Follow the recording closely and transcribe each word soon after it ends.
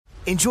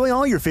Enjoy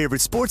all your favorite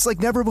sports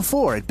like never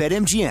before at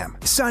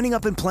BetMGM. Signing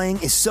up and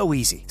playing is so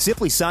easy.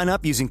 Simply sign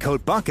up using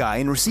code Buckeye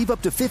and receive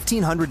up to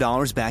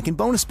 $1,500 back in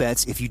bonus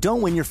bets if you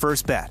don't win your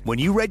first bet. When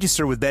you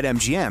register with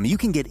BetMGM, you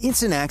can get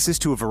instant access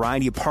to a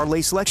variety of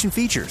parlay selection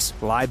features,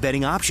 live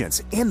betting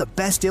options, and the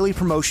best daily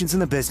promotions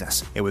in the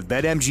business. And with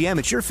BetMGM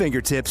at your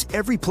fingertips,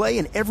 every play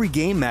and every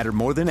game matter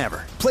more than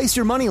ever. Place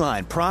your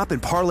moneyline, prop,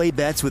 and parlay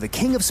bets with the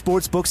king of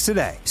sportsbooks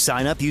today.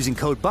 Sign up using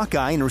code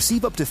Buckeye and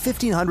receive up to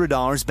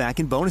 $1,500 back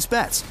in bonus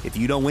bets if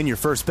you don't win your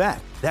first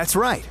bet. That's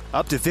right,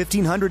 up to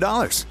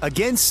 $1,500.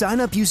 Again, sign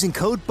up using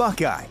code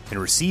Buckeye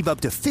and receive up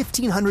to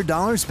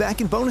 $1,500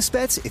 back in bonus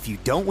bets if you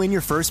don't win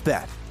your first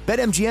bet.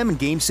 BetMGM and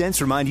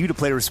GameSense remind you to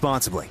play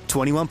responsibly.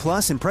 21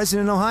 plus and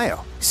present in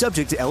Ohio.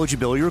 Subject to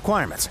eligibility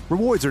requirements.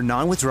 Rewards are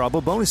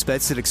non-withdrawable bonus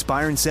bets that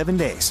expire in 7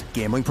 days.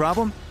 Gambling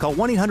problem? Call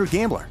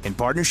 1-800-GAMBLER in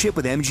partnership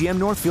with MGM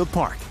Northfield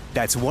Park.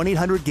 That's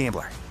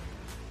 1-800-GAMBLER.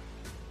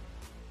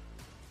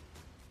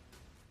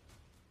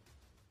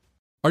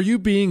 Are you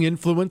being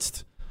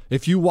influenced?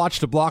 If you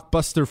watched a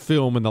blockbuster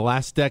film in the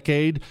last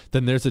decade,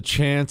 then there's a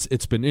chance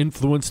it's been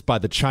influenced by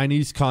the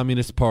Chinese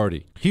Communist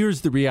Party.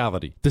 Here's the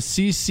reality. The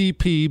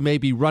CCP may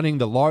be running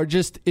the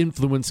largest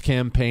influence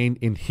campaign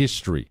in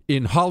history.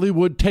 In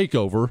Hollywood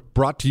Takeover,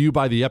 brought to you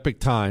by the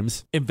Epic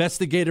Times,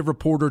 investigative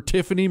reporter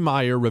Tiffany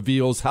Meyer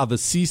reveals how the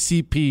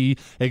CCP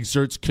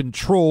exerts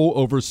control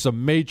over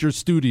some major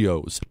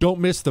studios.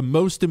 Don't miss the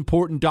most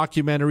important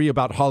documentary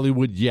about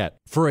Hollywood yet.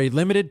 For a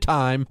limited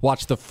time,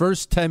 watch the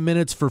first 10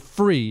 minutes for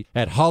free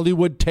at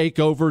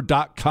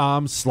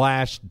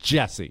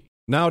HollywoodTakeover.com/Jesse.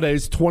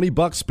 Nowadays,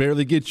 $20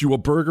 barely gets you a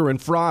burger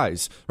and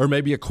fries, or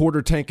maybe a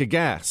quarter tank of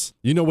gas.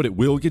 You know what it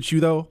will get you,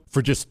 though?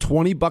 For just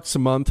 $20 a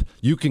month,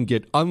 you can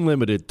get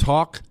unlimited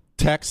talk,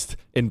 text,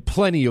 and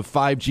plenty of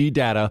 5G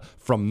data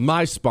from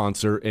my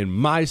sponsor and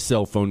my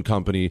cell phone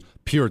company,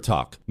 Pure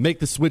Talk. Make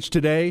the switch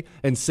today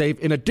and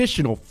save an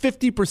additional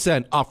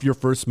 50% off your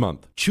first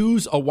month.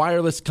 Choose a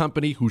wireless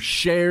company who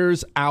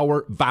shares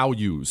our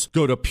values.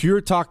 Go to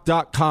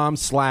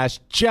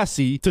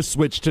puretalk.com/Jesse to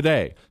switch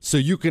today so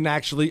you can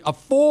actually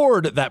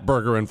afford that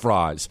burger and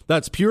fries.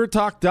 That's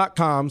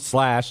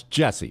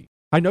puretalk.com/Jesse.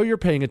 I know you're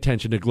paying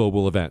attention to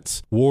global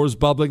events. Wars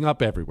bubbling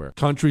up everywhere.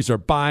 Countries are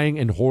buying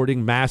and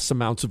hoarding mass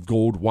amounts of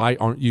gold. Why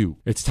aren't you?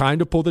 It's time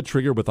to pull the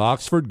trigger with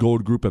Oxford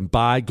Gold Group and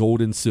buy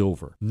gold and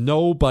silver.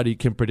 Nobody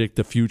can predict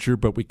the future,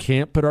 but we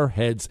can't put our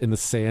heads in the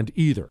sand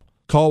either.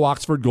 Call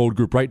Oxford Gold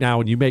Group right now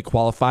and you may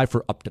qualify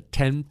for up to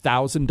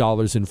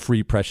 $10,000 in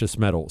free precious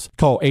metals.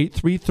 Call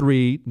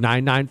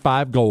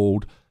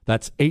 833-995-GOLD.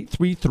 That's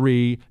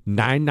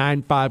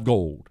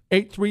 833-995-GOLD.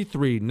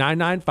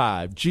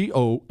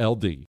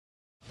 833-995-GOLD.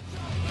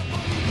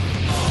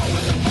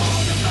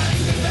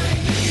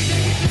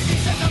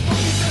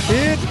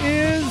 It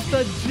is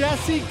the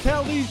Jesse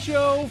Kelly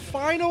Show,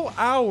 final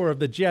hour of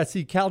the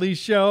Jesse Kelly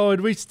Show,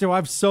 and we still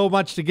have so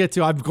much to get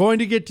to. I'm going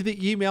to get to the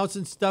emails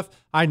and stuff.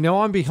 I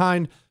know I'm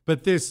behind,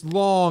 but this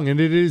long, and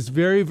it is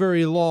very,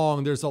 very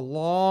long. There's a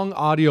long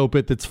audio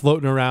bit that's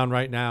floating around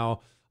right now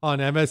on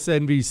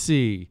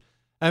MSNBC.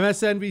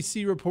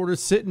 MSNBC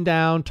reporters sitting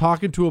down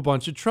talking to a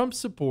bunch of Trump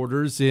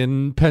supporters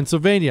in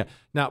Pennsylvania.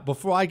 Now,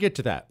 before I get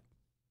to that,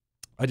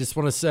 I just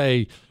want to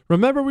say,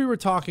 remember we were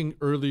talking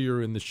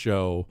earlier in the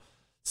show.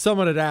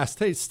 Someone had asked,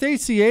 hey,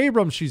 Stacey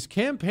Abrams, she's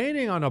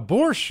campaigning on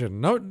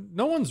abortion. No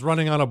one's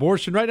running on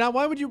abortion right now.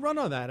 Why would you run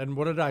on that? And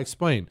what did I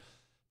explain?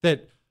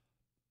 That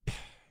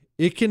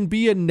it can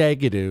be a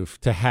negative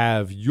to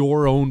have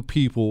your own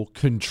people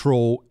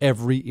control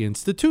every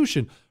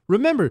institution.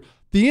 Remember,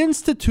 the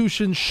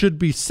institutions should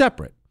be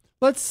separate.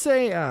 Let's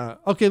say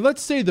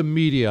the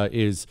media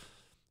is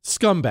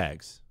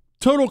scumbags.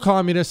 Total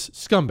communist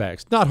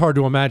scumbags. Not hard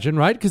to imagine,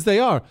 right? Because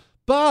they are.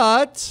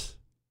 But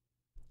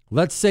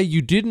let's say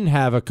you didn't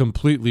have a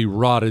completely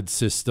rotted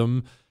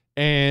system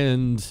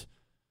and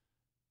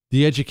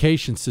the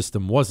education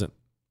system wasn't,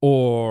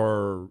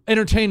 or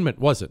entertainment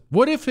wasn't.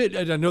 What if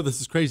and I know this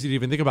is crazy to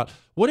even think about,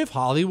 what if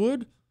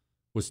Hollywood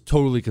was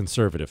totally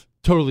conservative,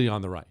 totally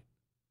on the right?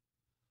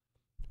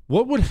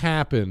 What would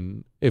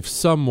happen if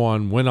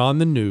someone went on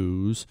the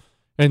news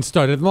and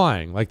started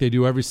lying like they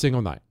do every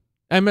single night?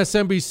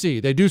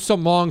 MSNBC, they do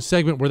some long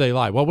segment where they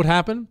lie. What would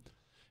happen?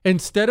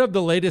 Instead of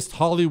the latest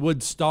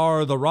Hollywood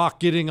star, The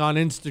Rock, getting on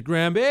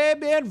Instagram, hey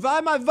man,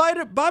 buy my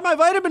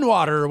vitamin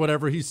water or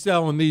whatever he's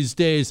selling these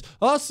days.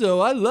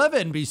 Also, I love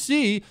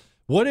NBC.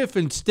 What if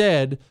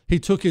instead he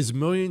took his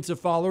millions of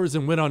followers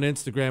and went on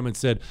Instagram and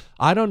said,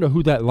 I don't know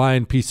who that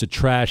lying piece of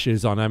trash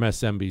is on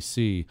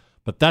MSNBC,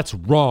 but that's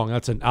wrong.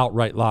 That's an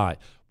outright lie.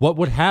 What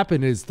would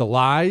happen is the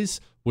lies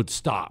would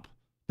stop.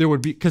 There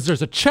would be, because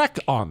there's a check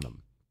on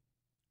them.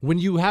 When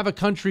you have a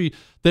country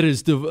that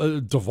is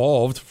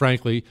devolved,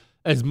 frankly,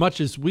 as much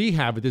as we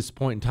have at this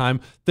point in time,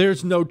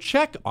 there's no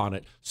check on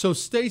it. So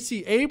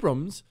Stacey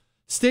Abrams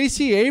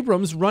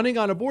running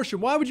on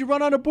abortion. Why would you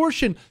run on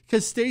abortion?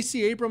 Because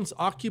Stacey Abrams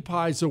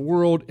occupies a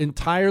world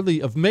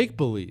entirely of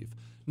make-believe.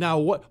 Now,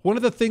 one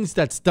of the things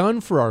that's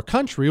done for our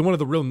country, and one of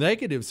the real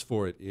negatives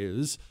for it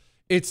is,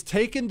 it's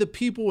taken the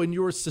people in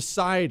your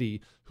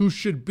society who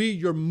should be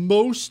your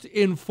most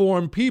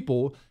informed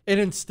people, and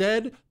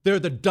instead they're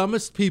the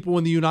dumbest people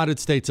in the United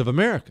States of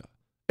America.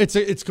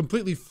 It's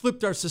completely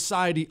flipped our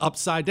society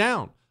upside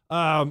down.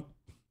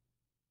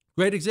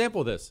 Great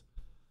example of this.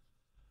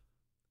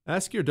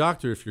 Ask your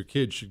doctor if your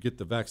kid should get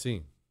the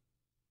vaccine.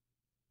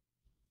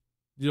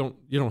 You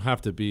don't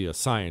have to be a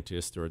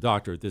scientist or a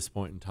doctor at this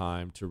point in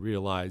time to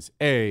realize,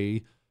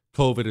 A,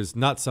 COVID is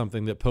not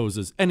something that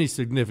poses any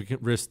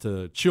significant risk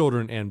to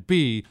children, and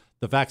B,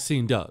 the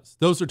vaccine does.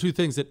 Those are two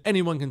things that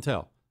anyone can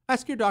tell.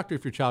 Ask your doctor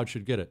if your child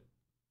should get it.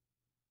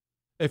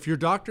 If your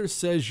doctor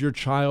says your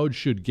child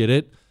should get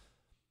it,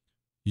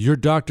 your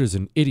doctor's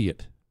an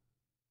idiot,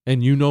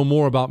 and you know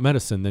more about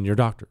medicine than your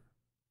doctor.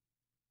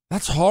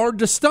 That's hard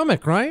to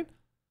stomach, right?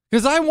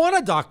 Because I want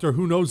a doctor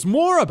who knows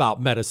more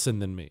about medicine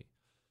than me.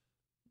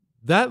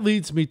 That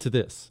leads me to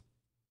this.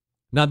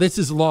 Now, this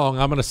is long.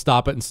 I'm going to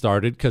stop it and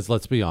start it because,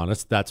 let's be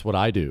honest, that's what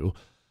I do.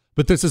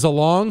 But this is a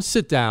long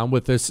sit down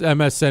with this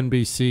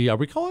MSNBC. Are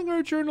we calling her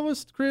a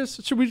journalist, Chris?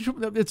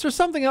 Is there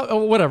something else?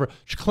 Oh, whatever.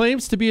 She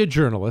claims to be a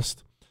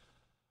journalist.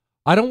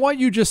 I don't want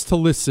you just to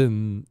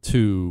listen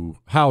to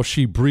how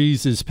she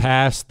breezes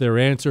past their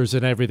answers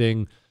and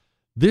everything.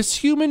 This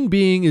human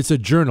being is a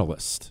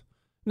journalist.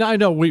 Now, I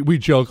know we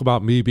joke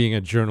about me being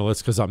a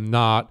journalist because I'm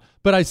not,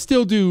 but I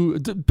still do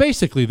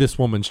basically this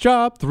woman's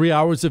job, 3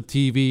 hours of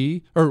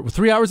TV, or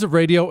 3 hours of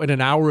radio and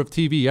an hour of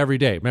TV every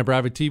day. Remember, I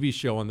have a TV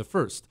show on the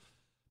 1st.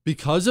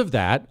 Because of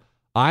that,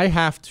 I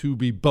have to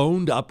be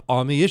boned up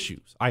on the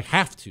issues. I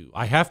have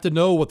to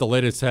know what the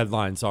latest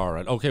headlines are.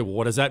 And okay, well,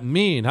 what does that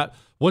mean?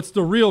 What's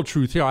the real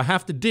truth here? I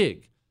have to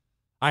dig.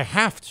 I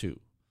have to.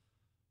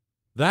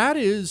 That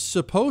is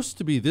supposed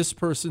to be this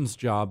person's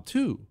job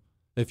too.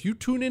 If you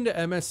tune into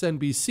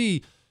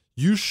MSNBC,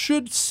 you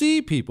should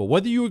see people,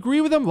 whether you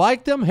agree with them,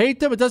 like them, hate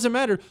them, it doesn't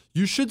matter.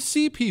 You should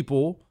see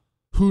people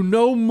who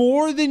know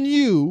more than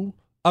you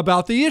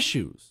about the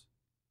issues.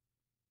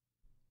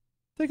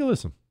 Take a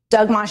listen.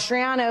 Doug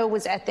Mastriano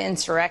was at the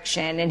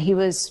insurrection and he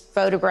was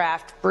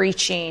photographed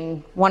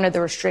breaching one of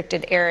the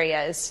restricted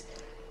areas.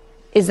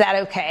 Is that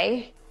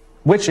okay?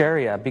 Which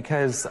area?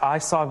 Because I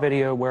saw a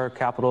video where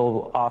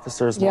Capitol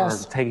officers were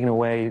taking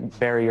away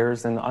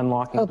barriers and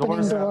unlocking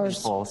doors.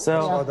 People.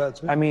 So,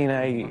 I mean,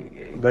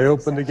 they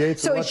opened the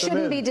gates. So it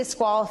shouldn't be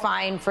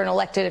disqualifying for an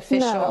elected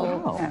official.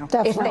 No, if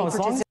they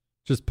participate.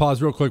 Just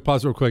pause real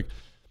quick.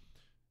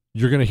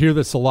 You're going to hear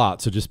this a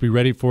lot, so just be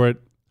ready for it.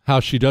 How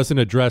she doesn't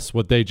address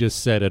what they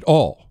just said at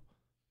all.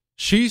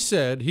 She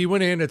said he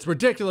went in, it's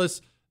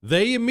ridiculous.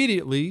 They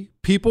immediately,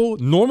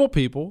 normal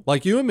people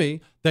like you and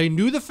me, they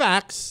knew the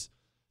facts.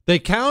 They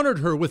countered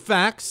her with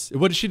facts.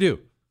 What did she do?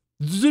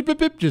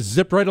 Just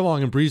zip right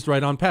along and breezed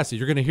right on past it.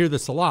 You're going to hear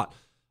this a lot.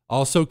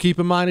 Also, keep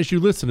in mind as you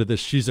listen to this,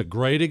 she's a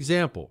great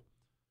example.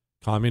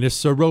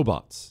 Communists are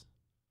robots.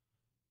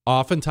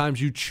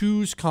 Oftentimes you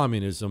choose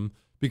communism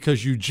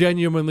because you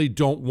genuinely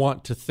don't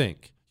want to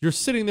think. You're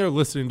sitting there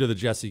listening to the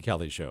Jesse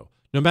Kelly Show.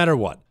 No matter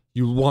what,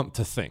 you want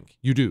to think.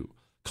 You do.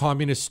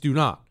 Communists do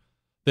not.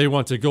 They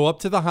want to go up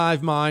to the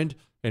hive mind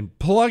and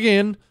plug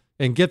in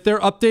and get their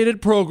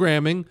updated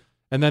programming,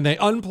 and then they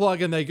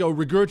unplug and they go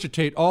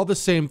regurgitate all the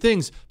same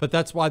things. But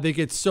that's why they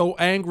get so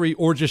angry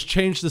or just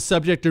change the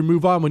subject or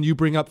move on when you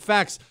bring up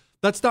facts.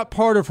 That's not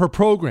part of her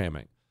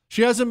programming.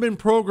 She hasn't been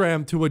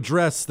programmed to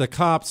address the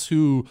cops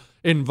who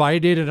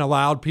invited and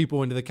allowed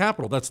people into the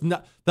Capitol.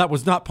 That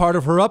was not part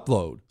of her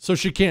upload, so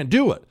she can't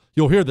do it.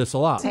 You'll hear this a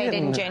lot.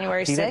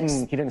 January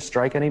 6th. He didn't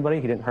strike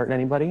anybody. He didn't hurt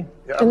anybody.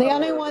 And the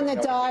only one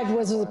that died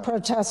was a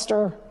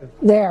protester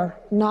there,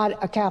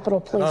 not a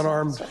Capitol police An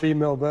unarmed officer.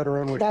 Female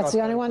veteran. That's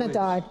the only one that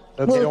died.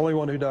 That's the only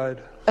one who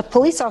died. A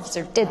police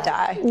officer did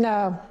die.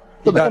 No.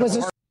 It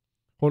was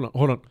Hold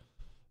on.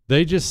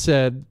 They just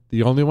said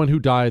the only one who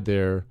died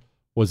there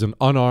was an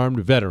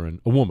unarmed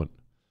veteran, a woman.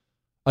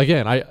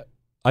 Again,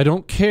 I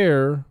don't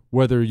care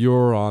whether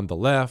you're on the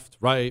left,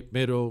 right,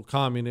 middle,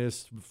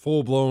 communist,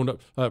 full-blown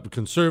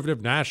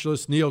conservative,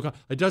 nationalist, neocon.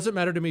 It doesn't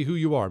matter to me who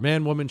you are,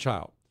 man, woman,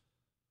 child.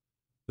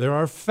 There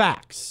are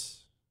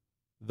facts.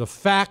 The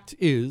fact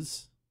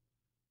is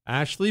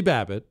Ashley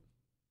Babbitt,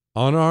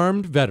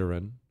 unarmed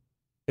veteran,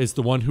 is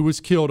the one who was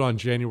killed on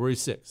January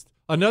 6th.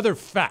 Another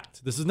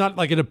fact. This is not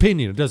like an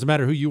opinion. It doesn't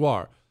matter who you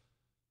are.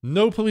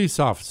 No police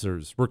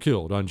officers were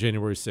killed on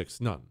January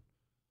 6th. None.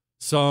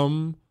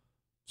 Some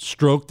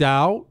stroked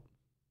out,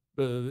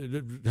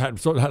 had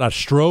a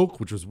stroke,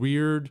 which was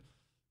weird.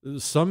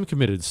 Some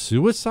committed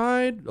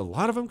suicide. A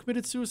lot of them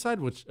committed suicide,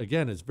 which,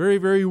 again, is very,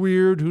 very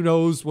weird. Who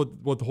knows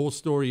what the whole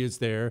story is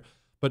there.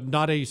 But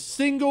not a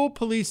single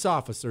police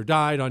officer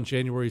died on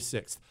January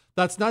 6th.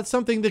 That's not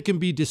something that can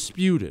be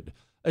disputed.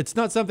 It's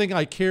not something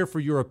I care for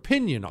your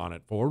opinion on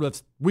it for.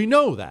 We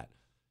know that.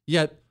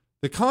 Yet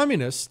the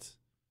communist,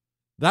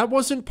 that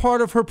wasn't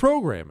part of her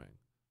programming.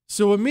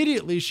 So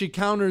immediately she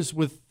counters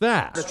with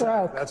that.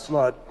 Stroke.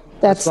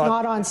 That's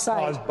not on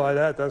site. Caused by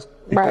that. That's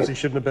because he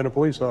shouldn't have been a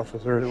police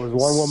officer. It was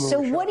one woman. So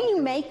what do you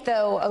make,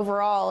 though,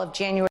 overall of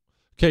January?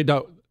 Okay,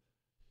 now,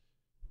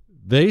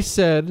 they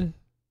said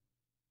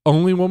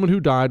only woman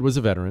who died was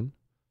a veteran.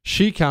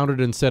 She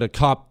countered and said a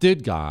cop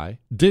did die.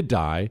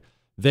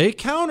 They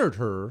countered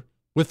her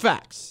with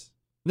facts.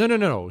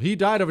 No. He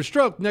died of a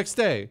stroke next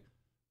day.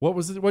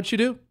 What'd she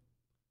do?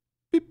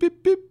 Beep,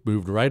 beep, beep.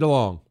 Moved right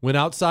along. Went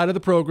outside of the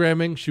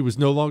programming. She was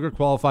no longer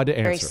qualified to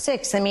answer. Very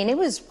 6. I mean, it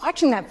was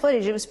watching that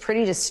footage. It was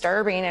pretty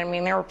disturbing. I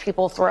mean, there were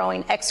people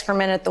throwing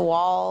excrement at the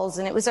walls,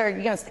 and it was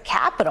it's the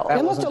Capitol.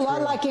 It looked a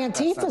lot like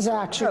Antifa's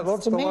actions. Yeah, it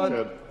looked a lot,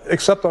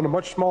 except on a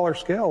much smaller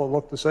scale. It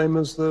looked the same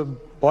as the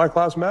Black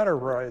Lives Matter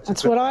riots.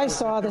 That's what I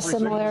saw the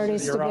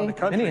similarities to be.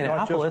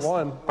 Minneapolis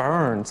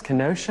burns.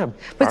 Kenosha burns.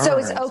 But so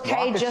it's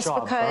okay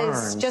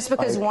just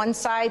because one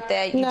side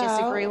that you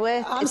disagree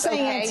with? I'm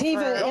saying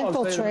Antifa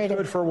infiltrated.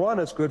 It's good for one,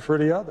 it's good for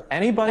the other.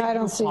 Anybody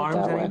who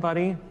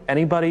harmed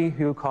anybody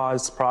who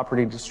caused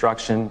property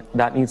destruction,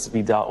 that needs to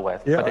be dealt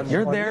with. Yeah, but if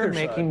you're there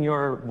making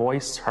your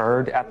voice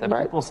heard at the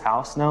people's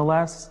house, no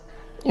less,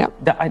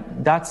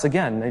 that's,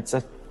 again, it's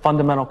a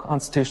fundamental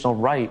constitutional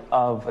right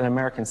of an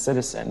American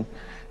citizen.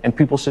 And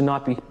people should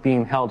not be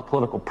being held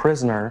political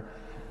prisoner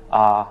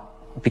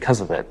because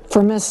of it.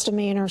 For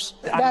misdemeanors.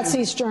 That's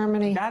East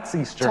Germany. That's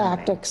East Germany.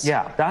 Tactics.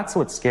 Yeah, that's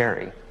what's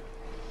scary.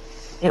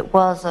 It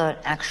was an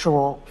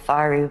actual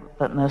fiery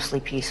but mostly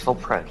peaceful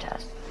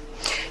protest.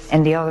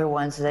 And the other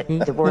ones that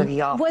were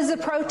the opposite. Was the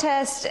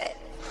protest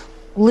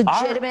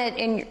legitimate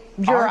in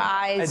your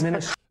eyes?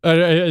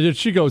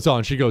 She goes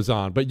on,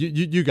 but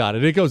you got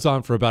it. It goes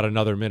on for about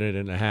another minute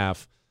and a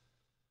half.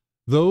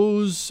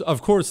 Those,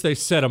 of course, they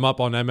set him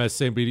up on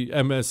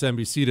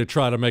MSNBC to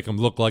try to make him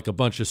look like a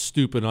bunch of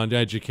stupid,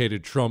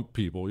 uneducated Trump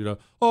people.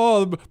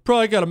 Oh,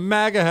 probably got a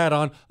MAGA hat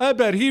on. I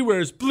bet he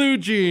wears blue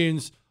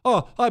jeans.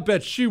 Oh, I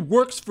bet she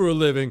works for a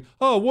living.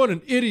 Oh, what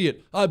an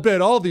idiot. I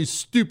bet all these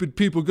stupid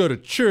people go to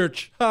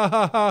church. Ha,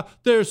 ha, ha.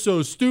 They're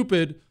so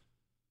stupid.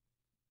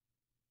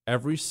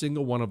 Every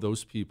single one of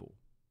those people,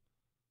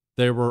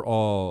 they were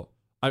all,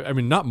 I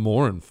mean, not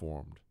more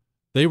informed.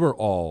 They were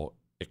all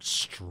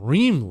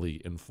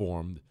extremely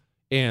informed,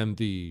 and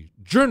the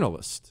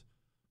journalist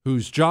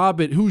whose job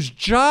it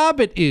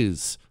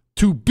is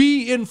to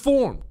be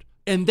informed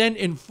and then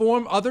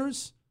inform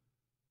others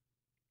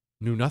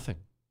knew nothing.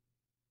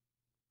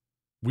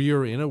 We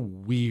are in a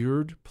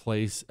weird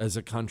place as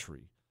a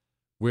country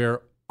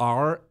where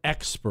our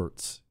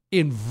experts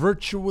in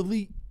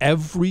virtually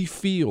every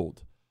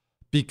field,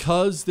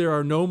 because there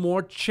are no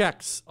more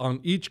checks on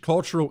each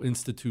cultural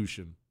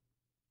institution,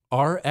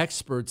 our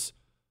experts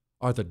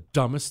are the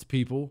dumbest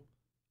people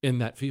in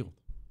that field.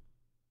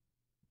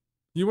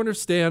 You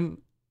understand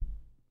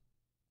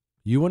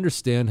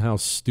how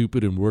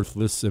stupid and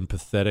worthless and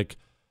pathetic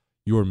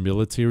your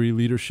military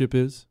leadership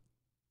is?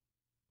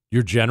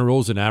 Your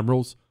generals and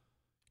admirals?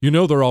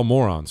 They're all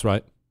morons,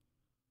 right?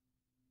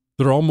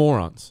 They're all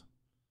morons.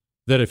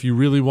 That if you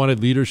really wanted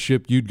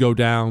leadership, you'd go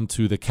down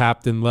to the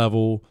captain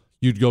level,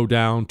 you'd go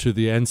down to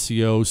the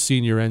NCO,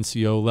 senior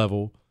NCO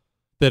level.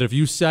 That if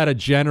you sat a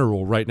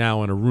general right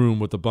now in a room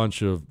with a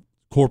bunch of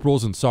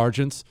corporals and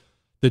sergeants,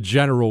 the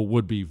general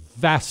would be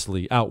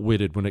vastly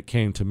outwitted when it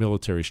came to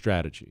military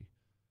strategy.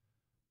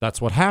 That's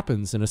what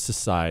happens in a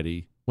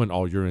society when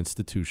all your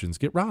institutions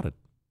get rotted.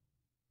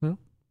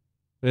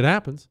 It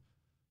happens.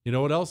 You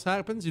know what else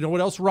happens? You know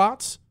what else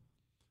rots?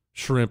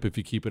 Shrimp if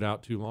you keep it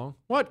out too long.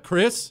 What,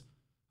 Chris?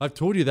 I've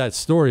told you that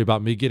story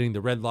about me getting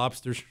the Red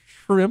Lobster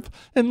shrimp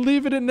and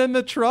leaving it in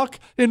the truck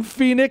in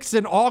Phoenix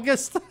in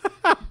August.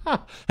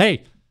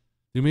 Hey,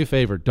 do me a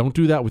favor. Don't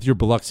do that with your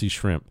Biloxi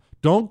shrimp.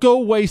 Don't go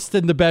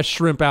wasting the best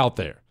shrimp out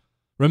there.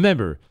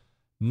 Remember,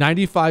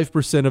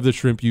 95% of the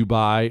shrimp you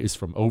buy is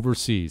from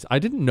overseas. I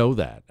didn't know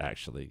that,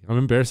 actually. I'm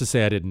embarrassed to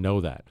say I didn't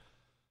know that.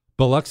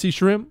 Biloxi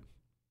shrimp,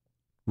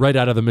 right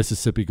out of the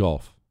Mississippi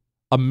Gulf.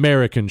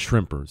 American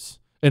shrimpers,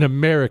 an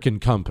American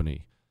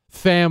company,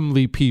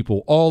 family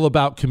people, all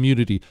about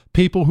community,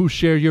 people who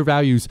share your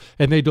values,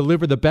 and they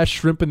deliver the best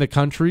shrimp in the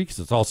country, because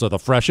it's also the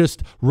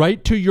freshest,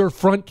 right to your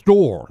front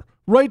door.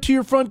 Right to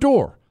your front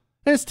door.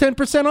 And it's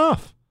 10%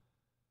 off.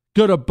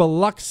 Go to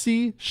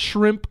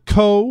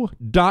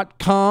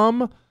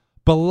BiloxiShrimpCo.com,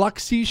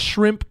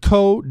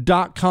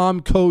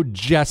 BiloxiShrimpCo.com, code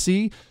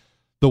Jesse.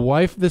 The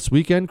wife this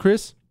weekend,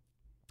 Chris,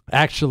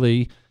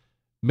 actually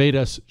made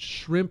us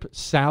shrimp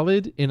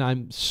salad, and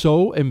I'm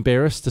so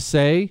embarrassed to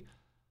say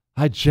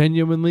I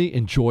genuinely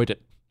enjoyed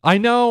it. I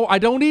know I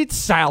don't eat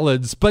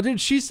salads, but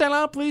she said,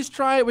 oh, please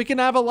try it. We can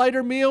have a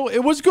lighter meal. It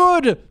was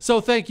good. So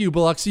thank you,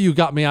 Biloxi. You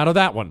got me out of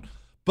that one.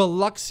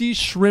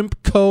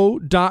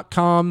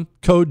 BiloxiShrimpCo.com,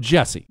 code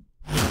Jesse.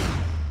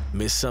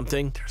 Miss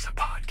something? There's a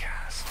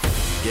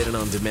podcast. Get it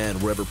on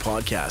demand wherever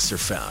podcasts are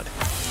found.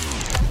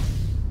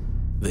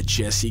 The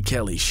Jesse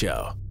Kelly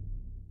Show.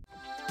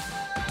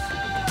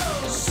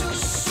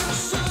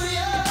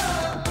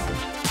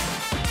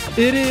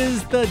 It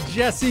is the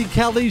Jesse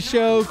Kelly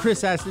Show.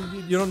 Chris asked,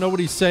 you don't know what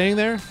he's saying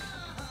there?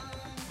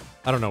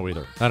 I don't know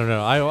either. I don't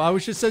know. I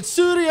always just said,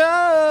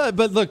 Surya!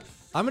 But look,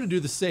 I'm going to do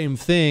the same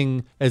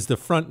thing as the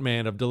front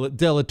man of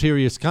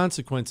Deleterious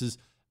Consequences.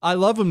 I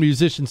love when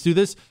musicians do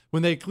this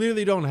when they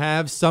clearly don't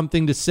have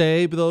something to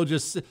say, but they'll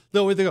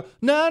either go,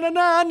 no, no,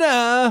 no,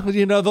 no.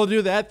 They'll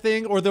do that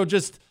thing, or they'll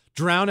just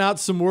drown out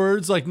some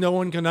words like no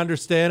one can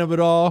understand them at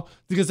all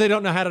because they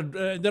don't know how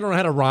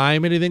to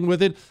rhyme anything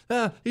with it.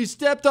 He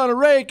stepped on a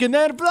rake and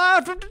then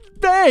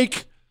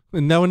rake,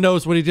 and no one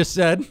knows what he just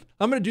said.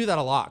 I'm going to do that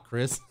a lot,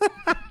 Chris.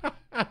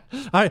 All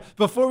right,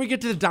 before we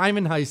get to the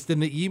diamond heist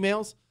and the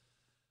emails,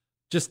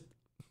 just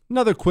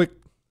another quick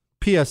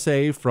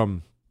PSA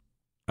from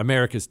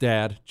America's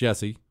dad,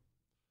 Jesse.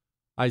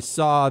 I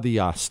saw the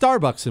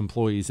Starbucks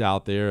employees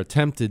out there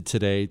attempted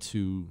today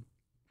to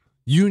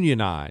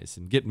unionize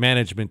and get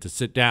management to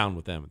sit down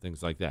with them and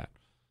things like that.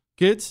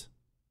 Kids,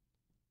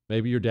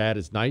 maybe your dad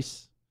is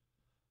nice.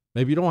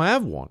 Maybe you don't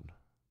have one.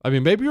 I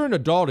mean, maybe you're an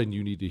adult and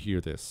you need to hear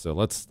this. So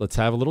let's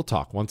have a little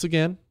talk. Once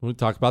again, we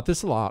talk about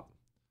this a lot.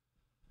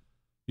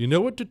 You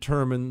know what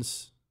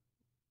determines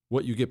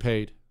what you get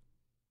paid?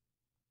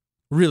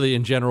 Really,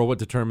 in general, what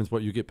determines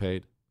what you get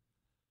paid?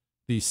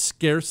 The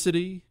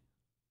scarcity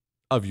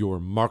of your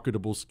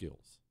marketable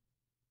skills.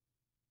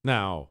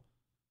 Now,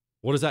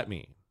 what does that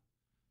mean?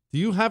 Do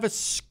you have a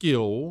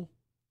skill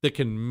that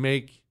can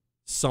make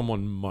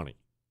someone money?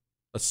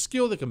 A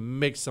skill that can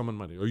make someone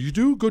money. Or you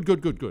do?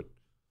 Good.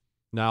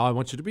 Now, I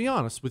want you to be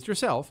honest with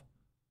yourself.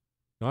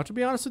 Not to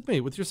be honest with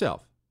me, with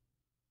yourself.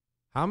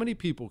 How many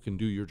people can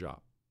do your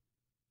job?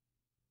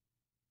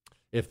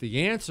 If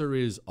the answer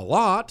is a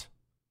lot,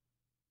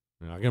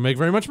 you're not going to make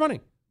very much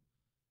money.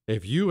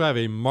 If you have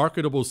a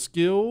marketable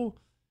skill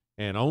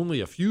and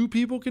only a few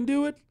people can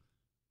do it,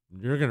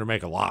 you're going to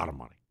make a lot of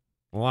money.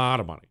 A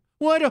lot of money.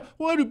 Why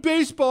do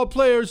baseball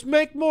players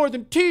make more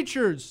than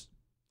teachers?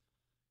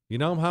 You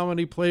know how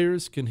many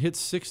players can hit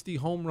 60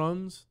 home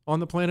runs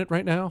on the planet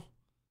right now?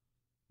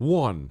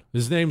 One.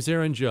 His name's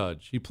Aaron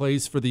Judge. He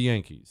plays for the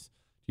Yankees.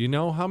 Do you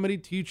know how many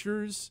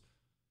teachers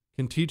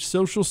can teach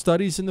social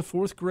studies in the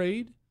 4th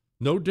grade?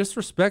 No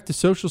disrespect to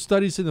social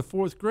studies in the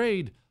 4th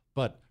grade,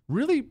 but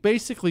really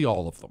basically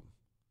all of them.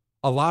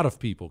 A lot of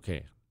people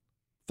can.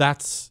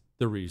 That's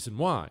the reason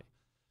why.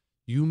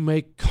 You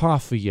make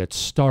coffee at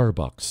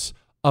Starbucks.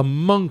 A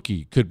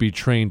monkey could be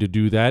trained to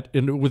do that,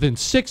 and within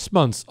 6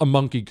 months, a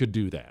monkey could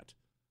do that.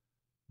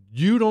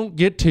 You don't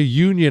get to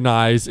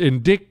unionize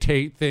and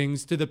dictate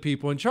things to the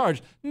people in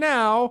charge.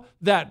 Now,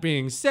 that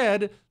being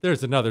said,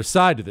 there's another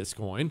side to this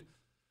coin.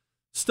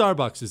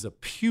 Starbucks is a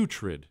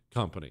putrid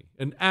company,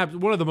 and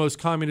one of the most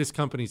communist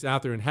companies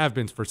out there and have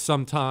been for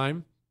some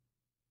time.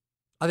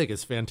 I think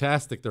it's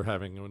fantastic they're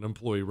having an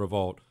employee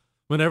revolt.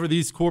 Whenever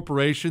these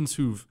corporations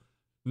who've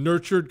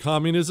nurtured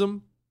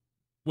communism,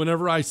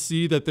 whenever I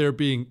see that they're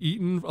being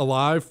eaten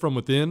alive from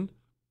within,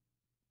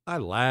 I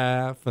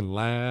laugh and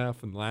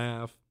laugh and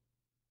laugh.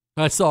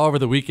 I saw over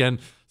the weekend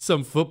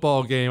some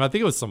football game. I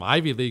think it was some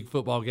Ivy League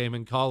football game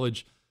in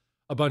college.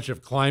 A bunch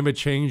of climate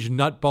change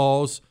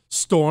nutballs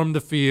stormed the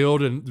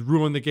field and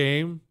ruined the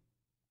game.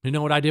 You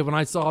know what I did when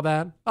I saw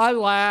that? I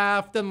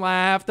laughed and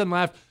laughed and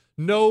laughed.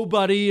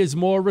 Nobody is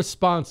more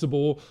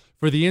responsible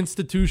for the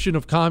institution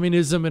of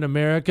communism in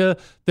America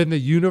than the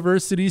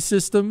university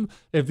system.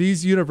 If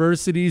these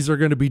universities are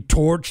going to be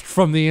torched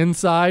from the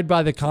inside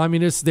by the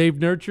communists they've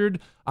nurtured,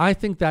 I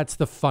think that's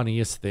the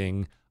funniest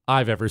thing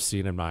I've ever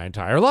seen in my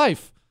entire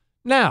life.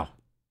 Now,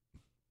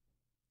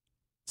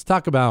 let's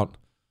talk about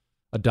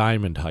a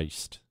diamond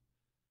heist.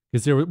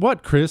 Is there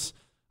what, Chris?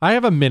 I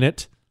have a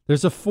minute.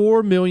 There's a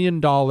 $4 million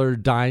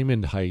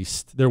diamond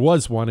heist. There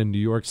was one in New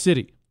York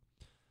City.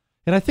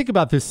 And I think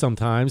about this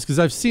sometimes because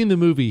I've seen the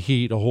movie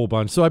Heat a whole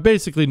bunch, so I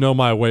basically know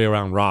my way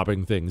around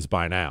robbing things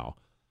by now.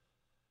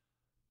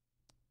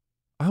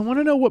 I want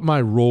to know what my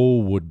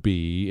role would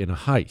be in a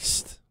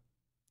heist.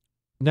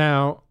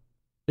 Now,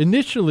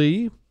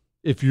 initially,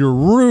 if you're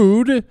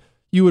rude,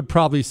 you would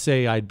probably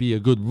say I'd be a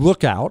good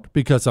lookout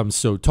because I'm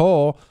so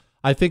tall.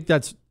 I think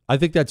that's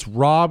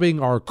robbing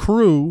our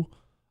crew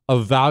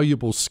of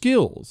valuable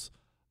skills.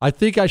 I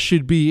think I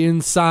should be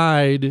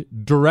inside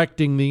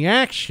directing the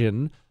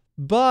action,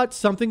 but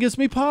something gives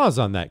me pause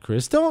on that,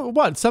 Chris.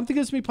 Something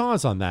gives me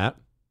pause on that.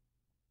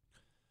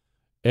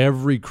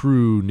 Every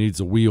crew needs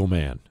a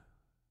wheelman.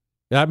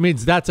 That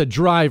means that's a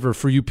driver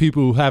for you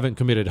people who haven't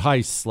committed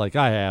heists like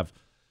I have.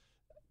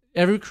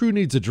 Every crew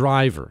needs a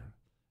driver.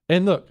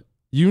 And look,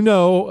 you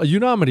know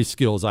how many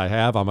skills I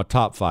have. I'm a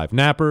top 5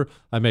 napper.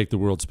 I make the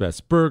world's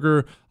best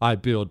burger. I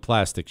build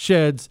plastic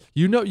sheds.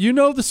 You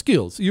know the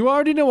skills. You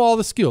already know all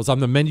the skills.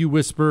 I'm the menu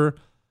whisperer.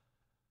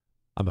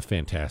 I'm a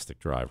fantastic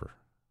driver.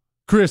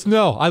 Chris,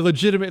 no, I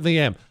legitimately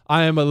am.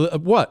 I am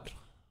what?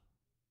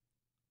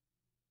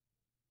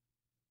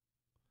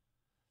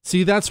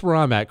 See, that's where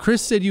I'm at.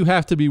 Chris said you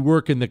have to be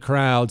working the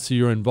crowd so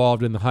you're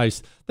involved in the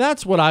heist.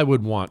 That's what I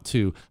would want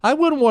to. I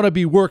wouldn't want to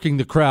be working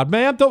the crowd.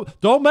 Man,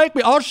 don't make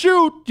me. I'll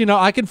shoot. You know,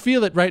 I can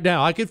feel it right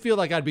now. I can feel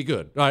like I'd be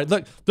good. All right,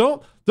 look,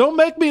 don't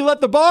make me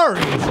let the bar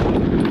in.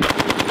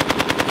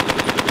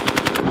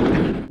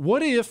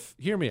 What if,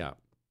 hear me out.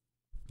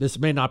 This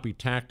may not be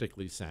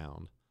tactically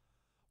sound.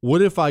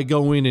 What if I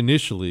go in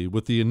initially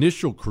with the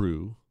initial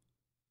crew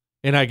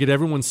and I get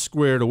everyone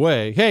squared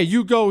away? Hey,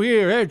 you go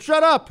here. Hey,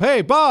 shut up.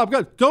 Hey, Bob,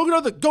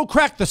 go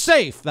crack the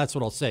safe. That's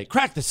what I'll say.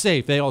 Crack the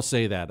safe. They all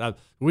say that.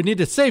 We need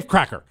a safe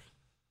cracker.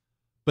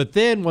 But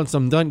then once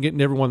I'm done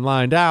getting everyone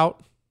lined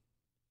out,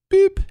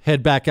 beep,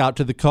 head back out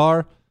to the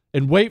car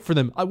and wait for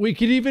them.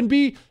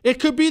 It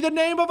could be the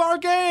name of our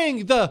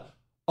gang,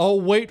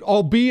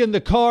 I'll be in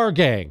the car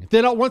gang.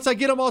 Then once I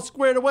get them all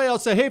squared away, I'll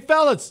say, hey,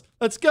 fellas,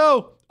 let's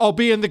go. I'll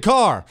be in the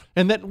car.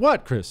 And then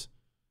what, Chris?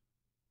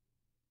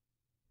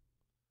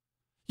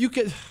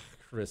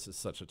 Chris is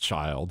such a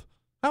child.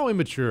 How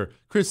immature.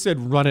 Chris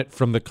said run it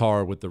from the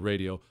car with the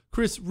radio.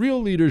 Chris, real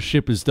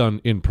leadership is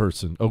done in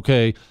person,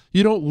 okay?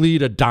 You don't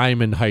lead a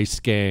diamond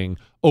heist gang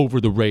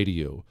over the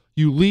radio.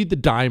 You lead the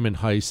diamond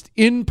heist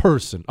in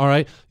person, all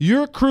right?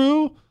 Your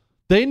crew,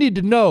 they need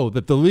to know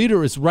that the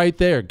leader is right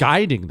there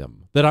guiding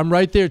them, that I'm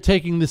right there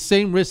taking the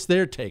same risks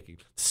they're taking.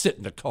 Sit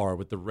in the car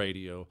with the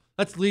radio.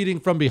 That's leading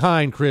from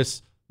behind,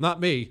 Chris. Not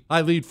me.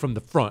 I lead from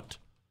the front.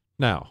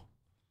 Now,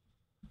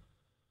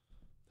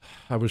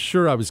 I was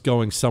sure I was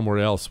going somewhere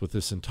else with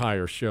this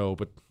entire show,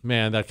 but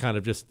man, look, I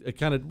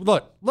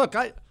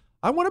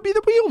want to be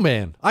the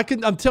wheelman.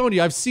 I'm telling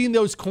you, I've seen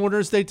those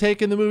corners they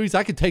take in the movies.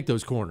 I could take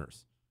those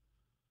corners.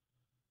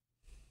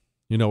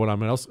 You know what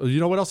else I'm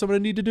going to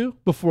need to do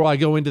before I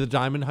go into the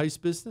diamond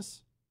heist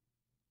business?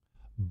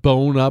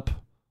 Bone up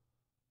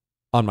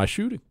on my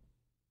shooting.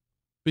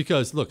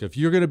 Because, look, if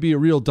you're going to be a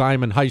real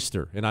diamond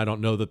heister, and I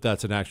don't know that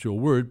that's an actual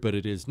word, but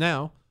it is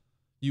now,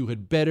 you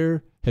had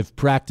better have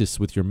practiced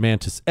with your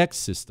Mantis X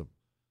system.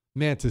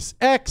 Mantis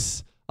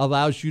X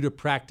allows you to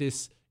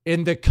practice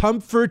in the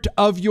comfort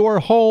of your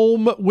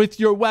home with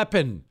your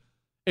weapon.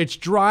 It's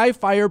dry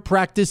fire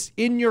practice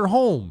in your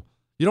home.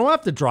 You don't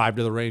have to drive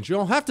to the range. You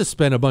don't have to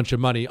spend a bunch of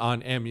money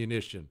on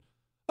ammunition.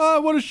 I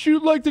want to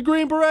shoot like the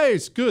Green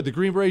Berets. Good. The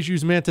Green Berets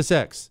use Mantis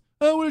X.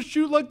 I want to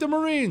shoot like the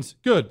Marines.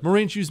 Good.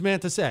 Marines use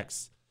Mantis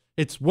X.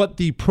 It's what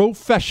the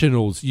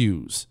professionals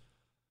use.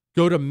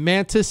 Go to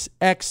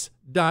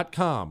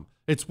MantisX.com.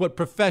 It's what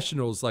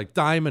professionals like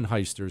diamond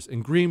heisters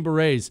and Green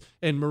Berets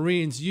and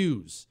Marines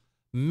use.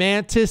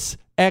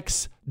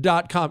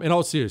 MantisX.com. In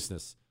all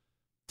seriousness,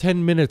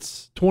 10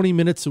 minutes, 20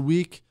 minutes a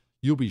week,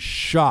 you'll be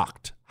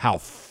shocked how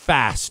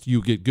fast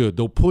you get good.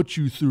 They'll put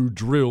you through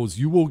drills.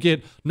 You will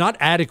get not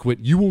adequate,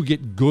 you will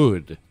get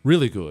good,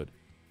 really good.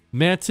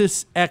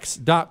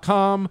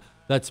 MantisX.com.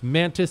 That's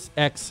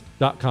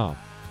MantisX.com.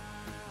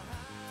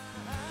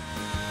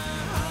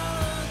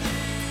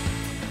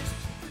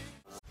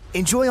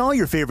 Enjoy all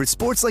your favorite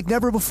sports like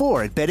never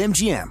before at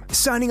BetMGM.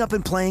 Signing up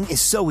and playing is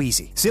so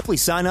easy. Simply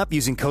sign up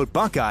using code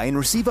Buckeye and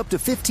receive up to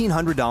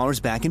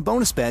 $1,500 back in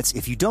bonus bets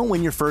if you don't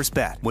win your first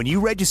bet. When you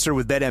register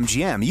with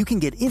BetMGM, you can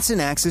get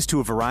instant access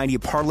to a variety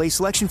of parlay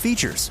selection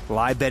features,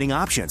 live betting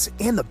options,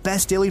 and the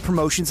best daily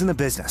promotions in the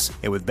business.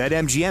 And with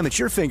BetMGM at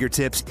your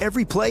fingertips,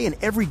 every play and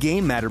every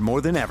game matter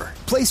more than ever.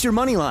 Place your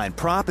moneyline,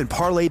 prop, and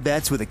parlay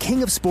bets with the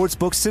king of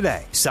sportsbooks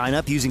today. Sign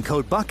up using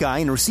code Buckeye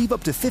and receive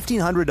up to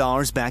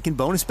 $1,500 back in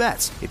bonus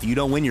bets if you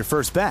don't win your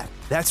first bet.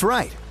 That's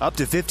right, up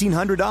to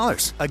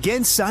 $1,500.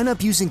 Again, sign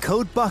up using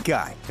code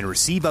Buckeye and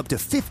receive up to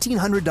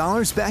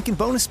 $1,500 back in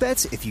bonus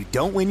bets if you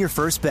don't win your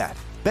first bet.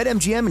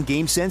 BetMGM and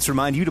GameSense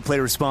remind you to play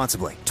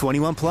responsibly.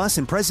 21 plus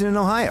and present in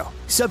Ohio.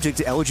 Subject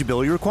to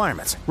eligibility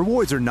requirements.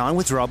 Rewards are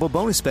non-withdrawable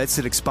bonus bets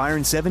that expire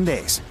in 7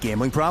 days.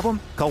 Gambling problem?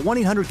 Call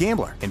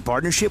 1-800-GAMBLER in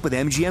partnership with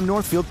MGM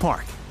Northfield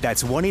Park.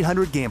 That's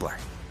 1-800-GAMBLER.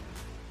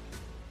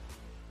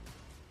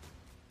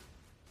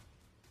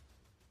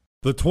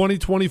 The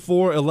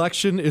 2024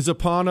 election is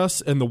upon us,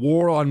 and the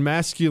war on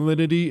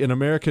masculinity in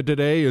America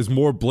today is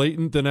more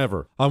blatant than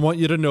ever. I want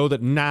you to know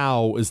that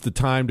now is the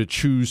time to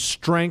choose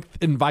strength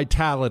and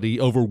vitality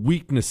over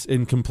weakness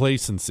and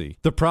complacency.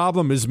 The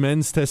problem is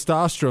men's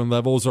testosterone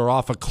levels are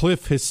off a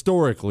cliff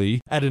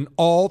historically at an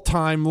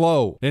all-time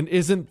low. And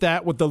isn't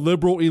that what the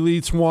liberal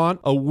elites want?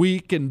 A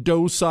weak and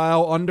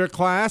docile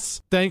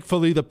underclass?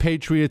 Thankfully, the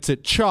patriots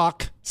at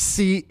CHOQ,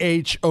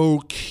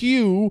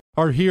 CHOQ,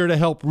 are here to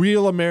help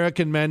real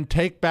American men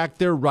take back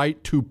their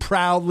right to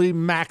proudly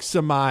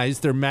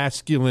maximize their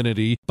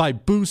masculinity by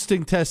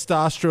boosting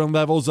testosterone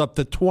levels up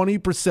to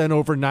 20%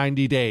 over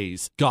 90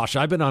 days. Gosh,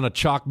 I've been on a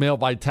CHOQ male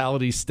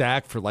vitality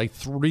stack for like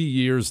 3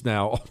 years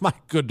now. Oh my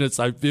goodness,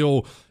 I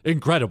feel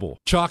incredible.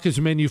 CHOQ is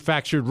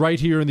manufactured right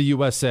here in the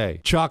USA.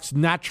 CHOQ's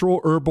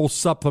natural herbal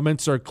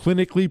supplements are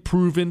clinically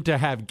proven to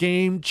have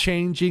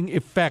game-changing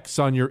effects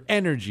on your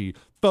energy,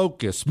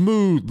 focus,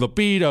 mood,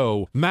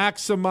 libido.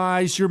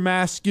 Maximize your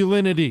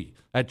masculinity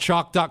at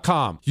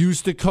CHOQ.com.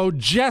 Use the code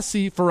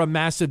Jesse for a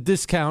massive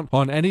discount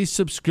on any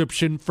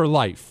subscription for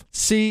life.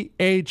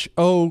 CHOQ.com,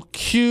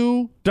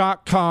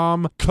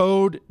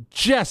 code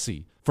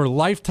Jesse for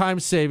lifetime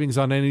savings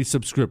on any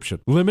subscription.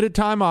 Limited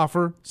time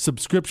offer.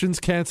 Subscriptions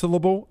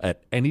cancelable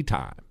at any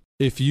time.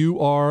 If you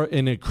are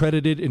an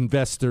accredited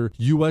investor,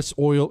 U.S.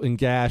 oil and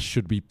gas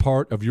should be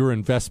part of your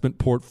investment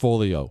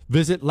portfolio.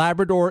 Visit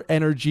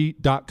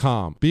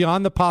LabradorEnergy.com.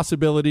 Beyond the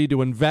possibility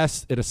to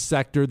invest in a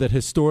sector that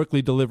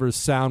historically delivers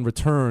sound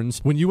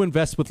returns, when you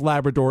invest with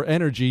Labrador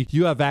Energy,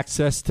 you have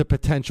access to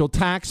potential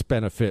tax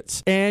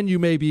benefits, and you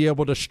may be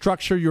able to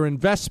structure your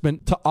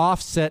investment to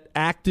offset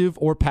active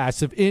or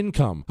passive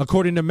income.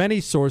 According to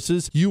many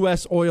sources,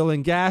 U.S. oil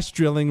and gas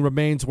drilling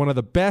remains one of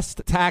the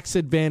best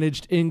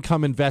tax-advantaged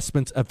income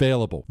investments available.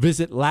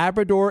 Visit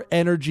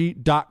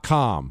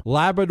LabradorEnergy.com.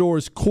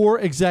 Labrador's core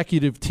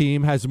executive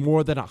team has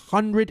more than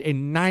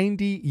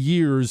 190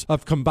 years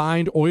of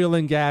combined oil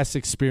and gas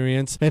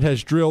experience and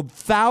has drilled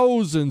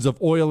thousands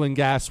of oil and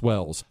gas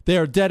wells. They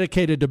are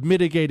dedicated to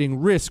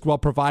mitigating risk while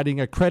providing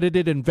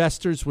accredited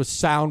investors with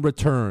sound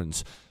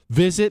returns.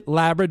 Visit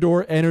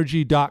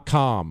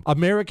LabradorEnergy.com.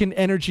 American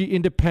energy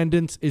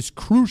independence is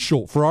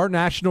crucial for our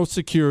national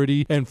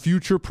security and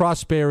future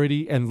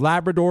prosperity, and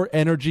Labrador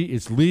Energy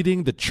is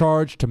leading the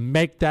charge to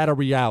make that a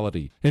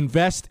reality.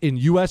 Invest in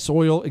U.S.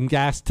 oil and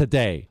gas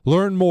today.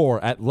 Learn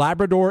more at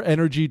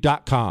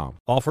LabradorEnergy.com.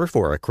 Offer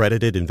for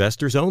accredited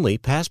investors only.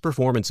 Past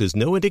performance is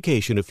no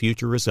indication of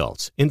future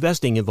results.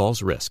 Investing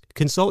involves risk.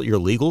 Consult your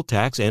legal,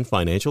 tax, and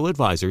financial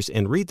advisors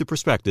and read the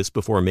prospectus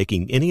before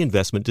making any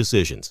investment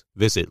decisions.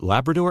 Visit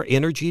LabradorEnergy.com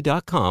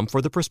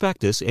for the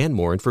prospectus and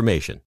more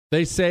information.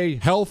 They say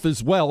health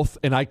is wealth,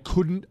 and I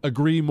couldn't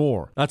agree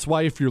more. That's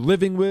why if you're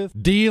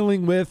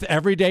dealing with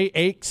everyday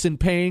aches and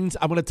pains,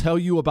 I'm going to tell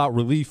you about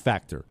Relief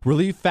Factor.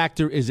 Relief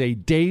Factor is a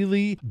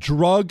daily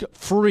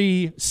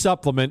drug-free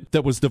supplement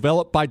that was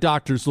developed by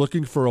doctors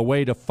looking for a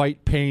way to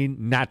fight pain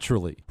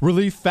naturally.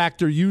 Relief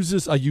Factor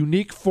uses a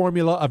unique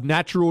formula of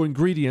natural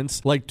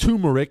ingredients like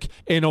turmeric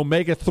and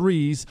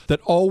omega-3s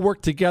that all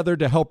work together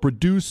to help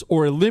reduce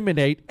or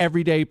eliminate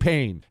everyday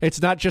pain.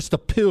 It's not just a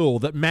pill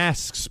that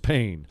masks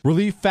pain.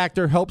 Relief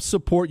Factor helps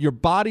support your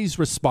body's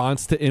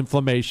response to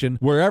inflammation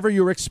wherever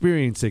you're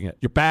experiencing it.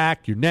 Your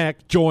back, your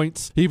neck,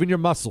 joints, even your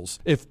muscles.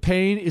 If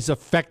pain is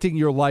affecting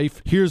your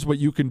life, here's what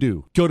you can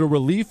do. Go to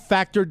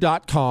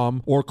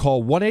ReliefFactor.com or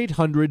call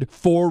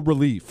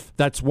 1-800-4RELIEF.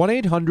 That's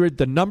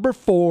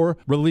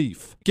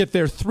 1-800-4RELIEF. Get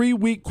their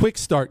 3-week quick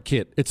start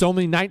kit. It's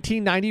only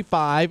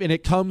 $19.95 and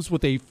it comes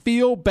with a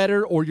feel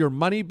better or your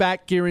money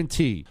back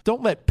guarantee.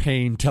 Don't let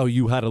pain tell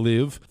you how to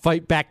live.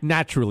 Fight back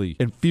naturally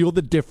and feel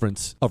the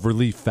difference of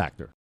Relief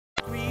Factor.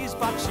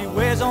 Box she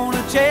wears on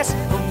her chest,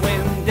 but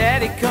when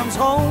daddy comes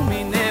home,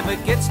 he never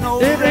gets no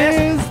rest. It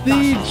is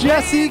the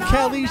Jesse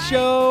Kelly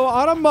Show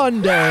on a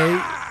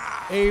Monday,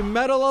 a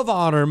Medal of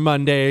Honor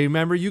Monday.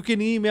 Remember, you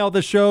can email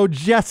the show,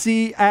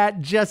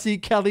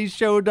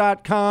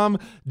 jesse@jessekellyshow.com,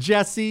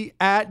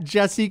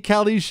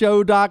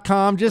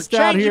 jesse@jessekellyshow.com. Just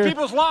out here.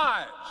 People's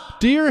lives.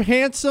 Dear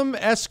Handsome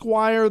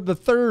Esquire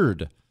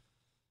III,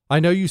 I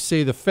know you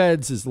say the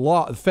Fed is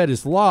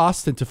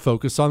lost and to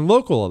focus on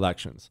local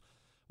elections.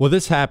 Well,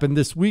 this happened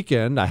this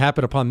weekend. I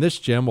happened upon this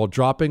gem while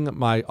dropping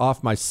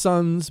off my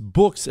son's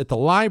books at the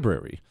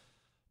library.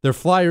 Their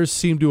flyers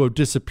seemed to have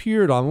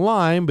disappeared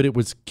online, but it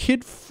was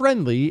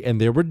kid-friendly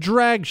and there were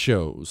drag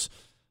shows.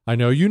 I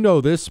know you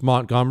know this.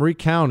 Montgomery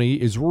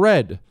County is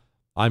red.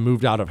 I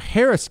moved out of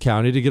Harris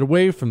County to get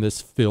away from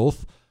this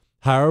filth.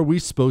 How are we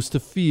supposed to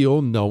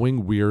feel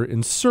knowing we're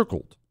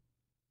encircled?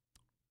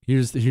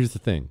 Here's the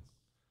thing.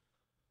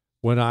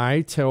 When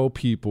I tell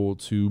people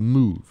to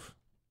move,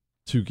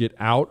 to get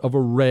out of a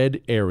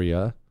red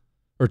area,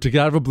 or to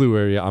get out of a blue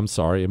area, and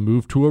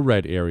move to a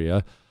red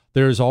area,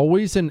 there's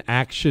always an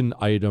action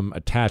item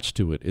attached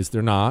to it, is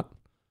there not?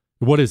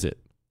 What is it?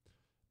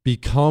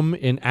 Become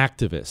an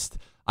activist.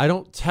 I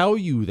don't tell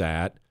you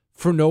that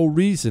for no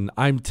reason.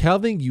 I'm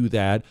telling you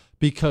that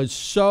because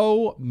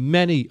so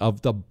many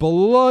of the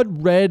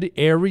blood red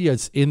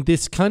areas in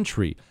this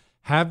country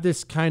have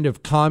this kind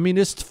of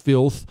communist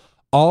filth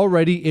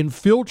already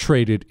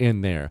infiltrated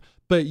in there.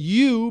 But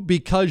you,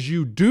 because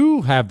you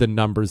do have the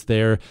numbers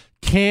there,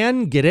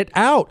 can get it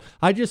out.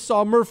 I just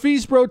saw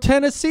Murfreesboro,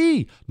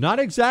 Tennessee. Not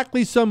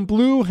exactly some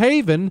blue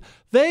haven.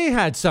 They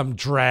had some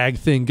drag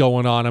thing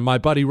going on, and my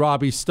buddy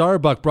Robbie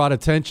Starbuck brought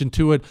attention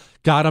to it,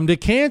 got them to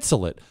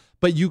cancel it.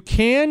 But you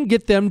can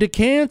get them to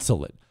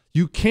cancel it.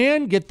 You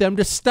can get them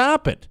to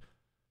stop it.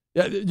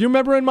 You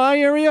remember in my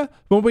area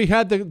when we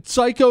had the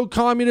psycho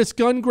communist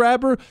gun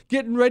grabber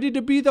getting ready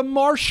to be the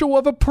marshal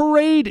of a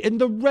parade in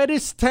the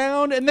reddest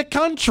town in the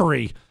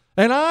country?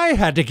 And I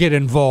had to get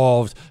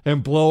involved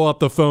and blow up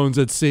the phones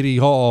at City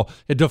Hall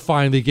and to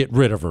finally get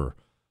rid of her.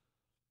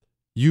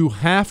 You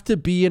have to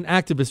be an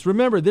activist.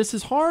 Remember, this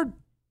is hard.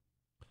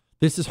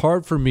 This is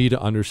hard for me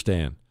to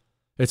understand.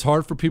 It's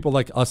hard for people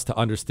like us to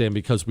understand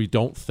because we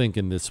don't think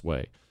in this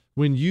way.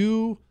 When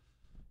you...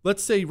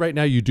 Let's say right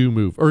now you do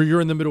move, or you're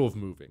in the middle of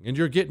moving, and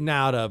you're getting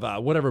out of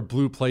whatever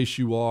blue place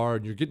you are,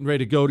 and you're getting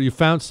ready to go to, you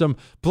found some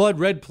blood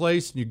red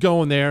place, and you're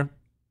going there.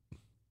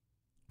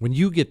 When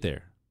you get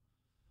there,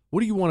 what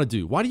do you want to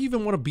do? Why do you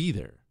even want to be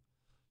there?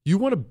 You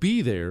want to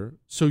be there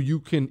so you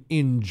can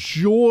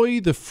enjoy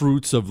the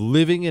fruits of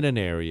living in an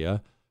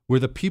area where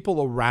the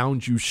people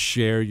around you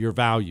share your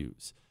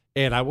values.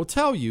 And I will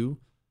tell you,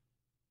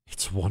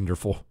 it's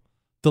wonderful.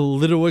 The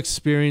little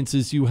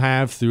experiences you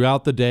have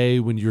throughout the day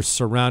when you're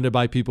surrounded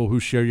by people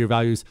who share your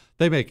values,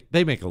 they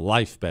make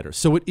life better.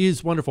 So it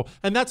is wonderful.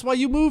 And that's why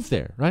you move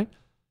there, right?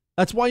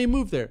 That's why you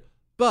move there.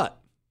 But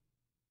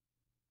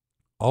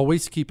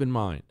always keep in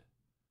mind,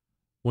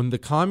 when the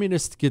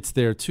communist gets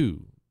there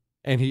too,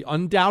 and he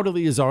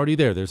undoubtedly is already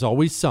there, there's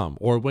always some,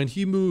 or when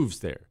he moves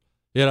there,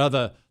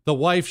 the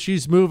wife,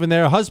 she's moving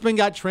there, husband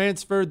got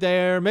transferred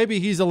there, maybe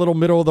he's a little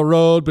middle of the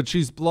road, but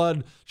she's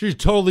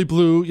totally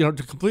blue,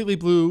 completely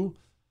blue.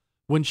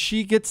 When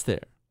she gets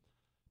there,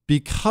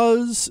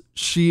 because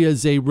she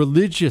is a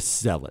religious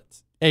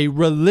zealot,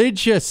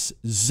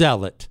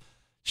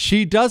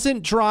 she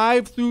doesn't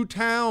drive through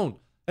town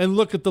and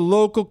look at the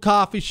local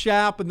coffee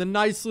shop and the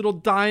nice little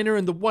diner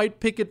and the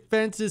white picket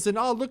fences and,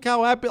 oh, look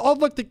how happy, oh,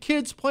 look, the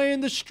kids play in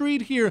the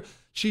street here.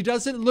 She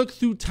doesn't look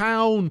through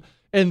town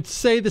and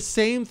say the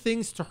same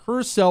things to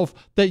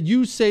herself that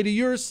you say to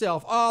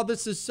yourself. Oh,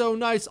 this is so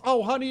nice.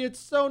 Oh, honey, it's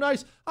so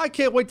nice. I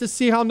can't wait to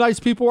see how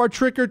nice people are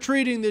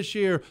trick-or-treating this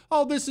year.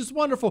 Oh, this is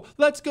wonderful.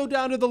 Let's go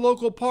down to the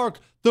local park.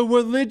 The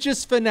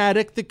religious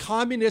fanatic, the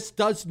communist,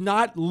 does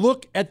not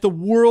look at the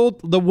world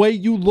the way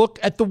you look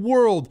at the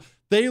world.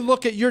 They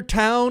look at your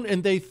town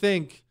and they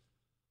think,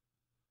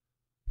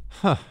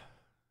 I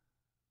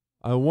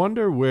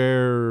wonder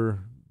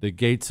where the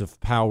gates of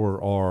power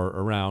are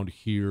around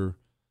here,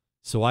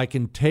 so I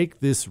can take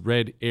this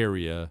red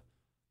area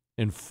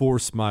and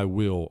force my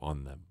will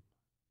on them.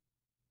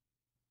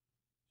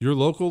 Your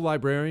local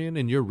librarian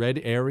in your red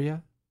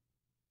area,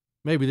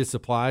 maybe this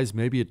applies,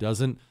 maybe it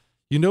doesn't.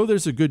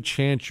 There's a good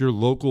chance your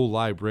local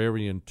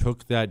librarian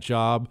took that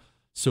job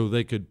so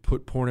they could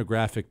put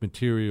pornographic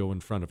material in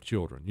front of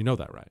children. You know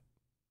that, right?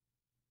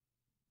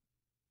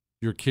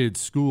 Your kid's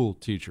school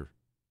teacher.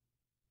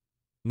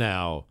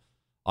 Now,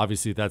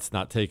 obviously, that's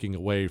not taking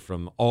away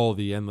from all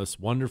the endless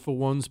wonderful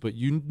ones, but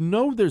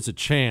there's a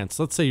chance.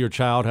 Let's say your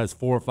child has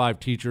 4 or 5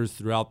 teachers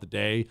throughout the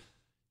day,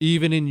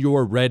 even in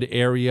your red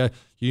area.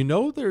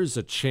 There's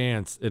a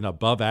chance, an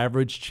above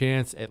average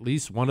chance, at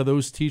least one of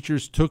those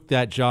teachers took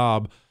that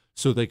job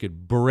so they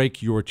could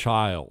break your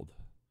child,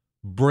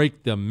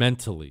 break them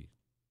mentally,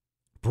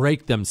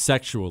 break them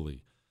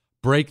sexually,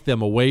 break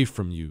them away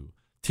from you,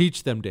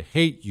 teach them to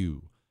hate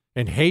you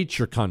and hate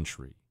your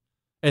country.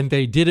 And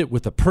they did it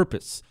with a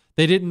purpose.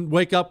 They didn't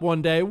wake up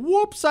one day,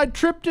 whoops, I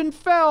tripped and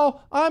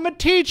fell. I'm a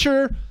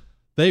teacher.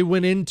 They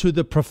went into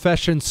the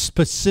profession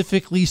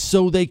specifically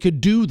so they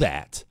could do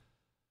that.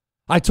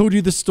 I told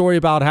you the story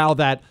about how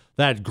that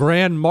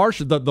Grand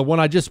Marshal, the one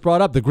I just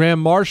brought up, the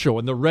Grand Marshal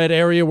in the red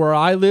area where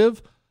I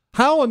live,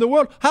 how in the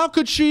world, how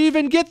could she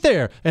even get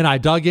there? And I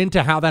dug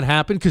into how that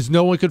happened because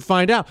no one could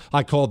find out.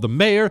 I called the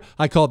mayor.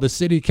 I called the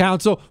city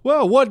council.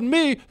 Well, it wasn't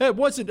me.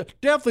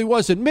 Definitely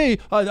wasn't me.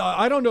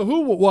 I don't know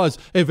who it was.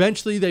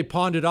 Eventually, they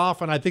pawned it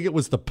off, and I think it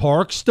was the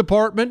Parks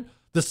Department,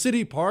 the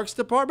city Parks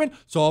Department.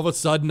 So all of a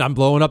sudden, I'm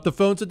blowing up the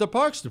phones at the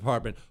Parks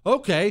Department.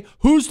 Okay,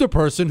 who's the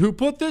person who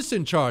put this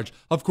in charge?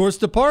 Of course,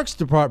 the Parks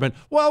Department.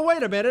 Well,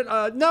 wait a minute.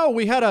 No,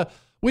 we had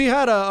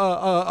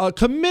a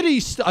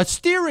committee, a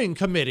steering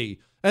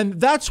committee.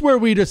 And that's where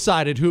we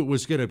decided who it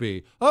was going to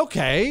be.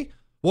 Okay,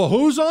 well,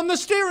 who's on the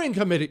steering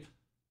committee?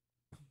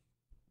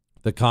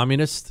 The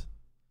communist.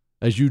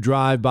 As you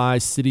drive by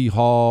City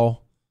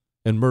Hall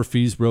in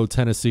Murfreesboro,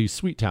 Tennessee,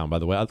 sweet town, by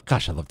the way.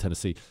 Gosh, I love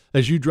Tennessee.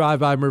 As you drive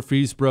by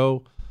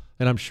Murfreesboro,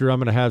 and I'm sure I'm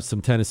going to have some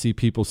Tennessee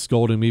people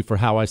scolding me for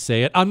how I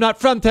say it. I'm not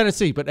from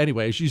Tennessee, but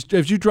anyway, as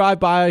you drive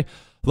by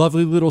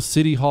lovely little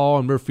City Hall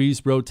in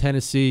Murfreesboro,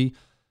 Tennessee,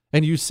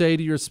 and you say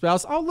to your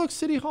spouse, oh, look,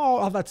 City Hall.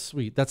 Oh, that's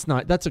sweet. That's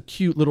a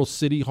cute little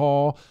City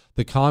Hall.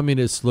 The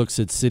communist looks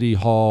at City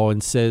Hall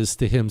and says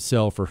to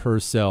himself or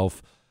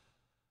herself,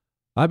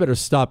 I better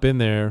stop in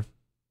there.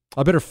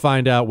 I better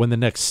find out when the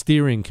next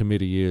steering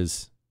committee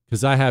is,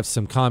 because I have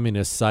some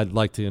communists I'd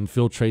like to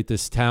infiltrate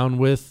this town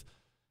with,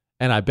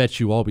 and I bet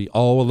you I'll be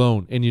all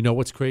alone. And you know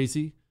what's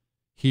crazy?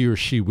 He or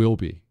she will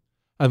be.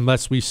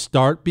 Unless we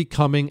start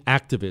becoming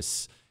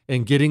activists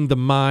and getting the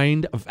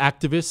mind of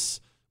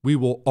activists, we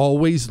will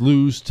always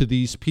lose to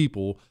these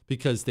people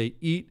because they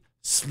eat,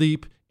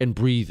 sleep, and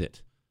breathe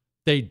it.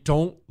 They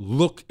don't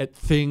look at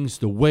things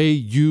the way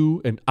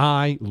you and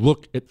I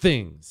look at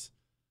things.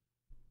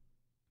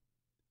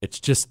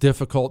 It's just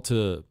difficult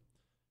to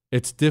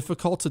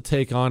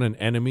take on an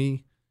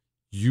enemy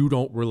you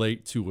don't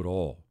relate to at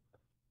all.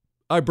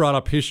 I brought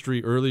up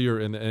history earlier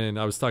and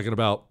I was talking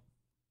about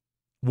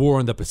war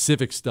in the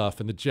Pacific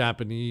stuff and the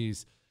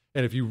Japanese.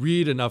 And if you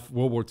read enough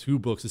World War II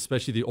books,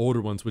 especially the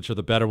older ones, which are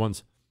the better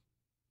ones,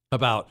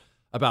 about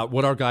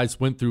what our guys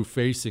went through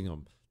facing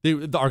them.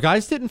 Our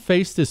guys didn't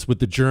face this with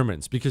the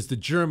Germans because the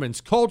Germans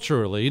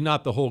culturally,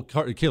 not the whole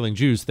killing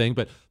Jews thing,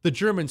 but the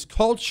Germans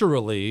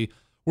culturally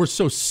were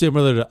so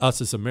similar to us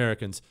as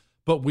Americans.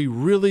 But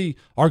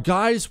our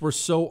guys were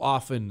so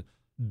often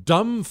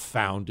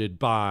dumbfounded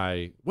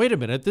by, wait a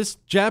minute, this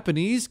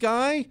Japanese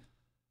guy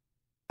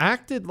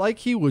acted like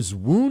he was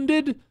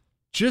wounded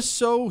just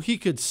so he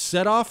could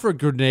set off a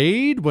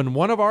grenade when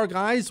one of our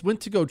guys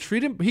went to go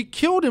treat him. He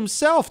killed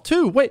himself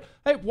too. Wait,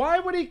 hey, why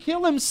would he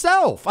kill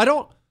himself?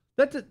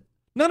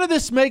 None of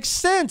this makes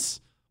sense.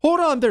 Hold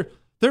on,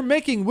 they're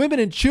making women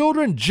and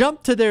children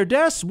jump to their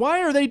deaths.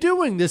 Why are they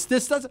doing this?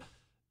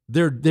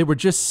 They were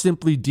just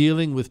simply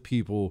dealing with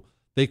people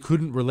they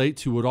couldn't relate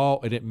to at all,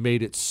 and it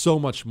made it so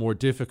much more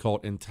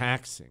difficult and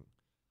taxing.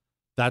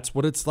 That's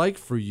what it's like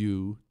for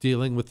you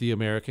dealing with the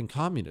American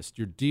communist.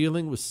 You're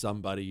dealing with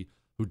somebody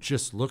who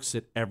just looks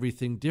at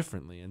everything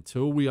differently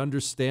until we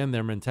understand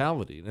their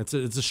mentality. And it's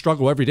a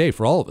struggle every day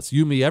for all of us,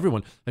 you, me,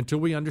 everyone. Until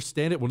we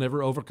understand it, we'll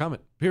never overcome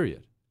it,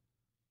 period.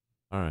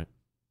 All right.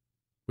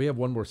 We have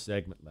one more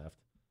segment left.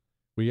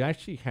 We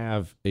actually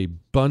have a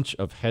bunch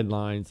of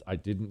headlines I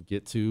didn't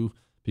get to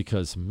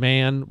because,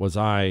 man, was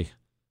I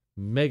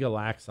mega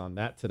lax on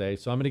that today.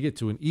 So I'm going to get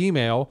to an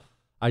email.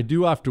 I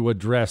do have to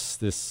address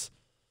this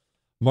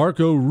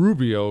Marco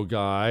Rubio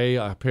guy.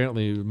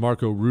 Apparently,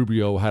 Marco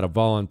Rubio had a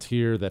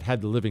volunteer that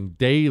had the living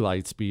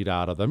daylights beat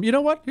out of them. You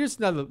know what? Here's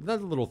another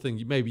little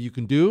thing maybe you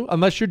can do.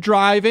 Unless you're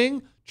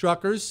driving,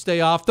 truckers, stay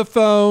off the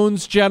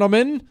phones,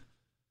 gentlemen.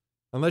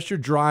 Unless you're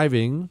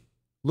driving,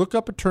 look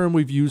up a term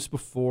we've used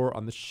before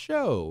on the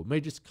show. It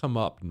may just come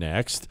up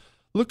next.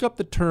 Look up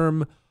the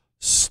term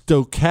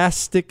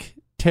stochastic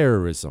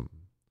terrorism.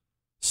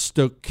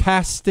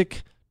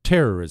 Stochastic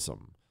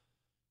terrorism.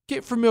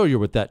 Get familiar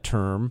with that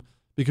term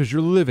because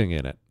you're living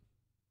in it.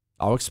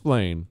 I'll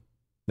explain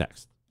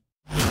next.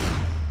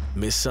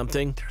 Miss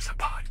something? There's a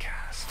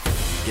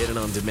podcast. Get it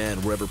on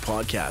demand wherever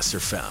podcasts are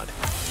found.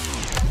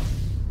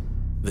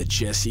 The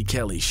Jesse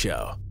Kelly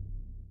Show.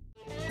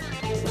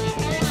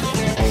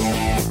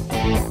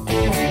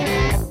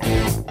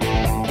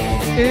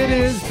 It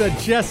is the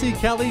Jesse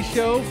Kelly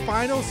Show,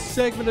 final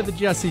segment of the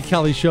Jesse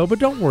Kelly Show. But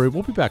don't worry,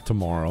 we'll be back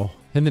tomorrow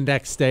and the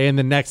next day and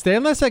the next day,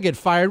 unless I get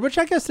fired, which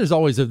I guess there's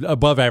always an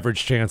above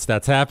average chance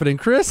that's happening,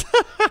 Chris.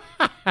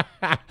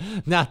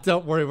 Now,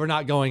 don't worry, we're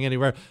not going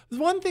anywhere.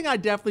 One thing I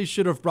definitely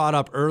should have brought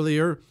up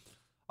earlier,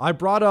 I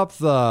brought up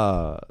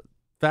the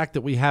fact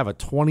that we have a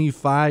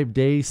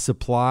 25-day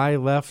supply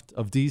left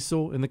of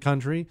diesel in the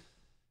country,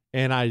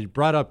 and I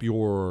brought up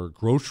your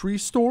grocery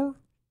store.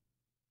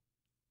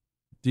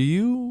 Do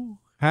you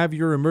have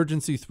your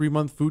emergency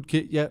 3-month food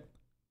kit yet?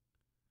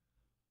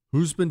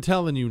 Who's been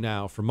telling you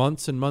now for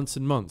months and months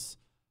and months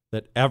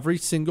that every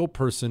single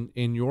person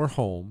in your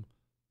home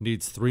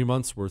needs 3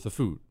 months worth of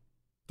food?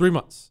 3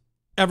 months.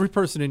 Every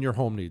person in your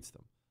home needs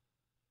them.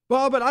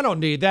 Well, but I don't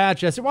need that,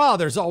 Jesse. Well,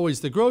 there's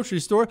always the grocery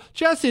store.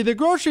 Jesse, the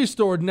grocery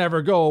store would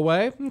never go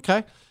away.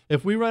 Okay.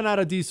 If we run out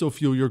of diesel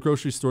fuel, your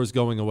grocery store is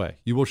going away.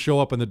 You will show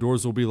up and the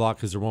doors will be locked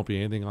because there won't be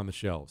anything on the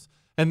shelves.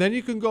 And then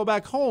you can go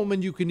back home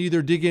and you can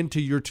either dig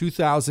into your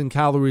 2,000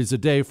 calories a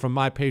day from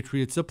My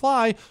Patriot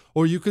Supply,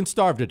 or you can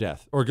starve to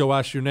death or go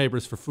ask your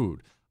neighbors for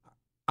food.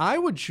 I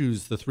would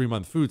choose the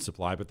 3-month food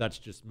supply, but that's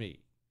just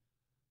me.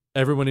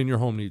 Everyone in your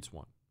home needs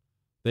one.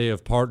 They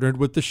have partnered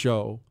with the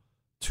show.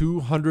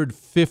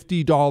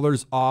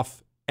 $250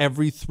 off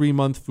every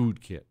 3-month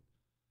food kit.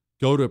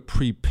 Go to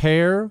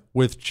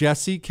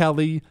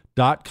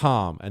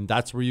preparewithjessekelly.com, and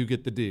that's where you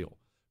get the deal.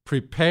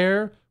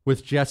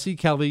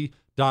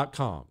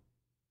 Preparewithjessekelly.com.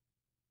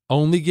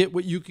 Only get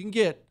what you can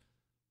get,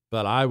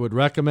 but I would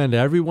recommend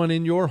everyone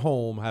in your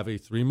home have a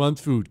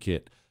 3-month food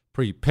kit.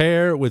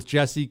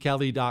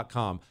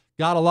 Preparewithjessekelly.com.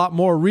 Got a lot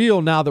more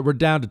real now that we're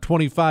down to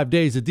 25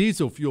 days of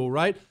diesel fuel,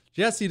 right?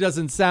 Jesse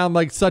doesn't sound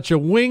like such a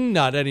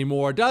wingnut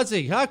anymore, does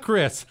he? Huh,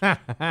 Chris? All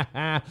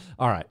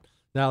right,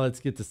 now let's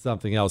get to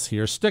something else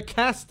here.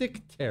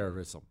 Stochastic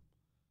terrorism.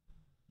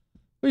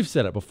 We've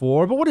said it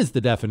before, but what is the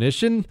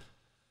definition?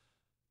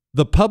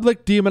 The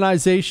public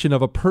demonization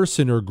of a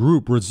person or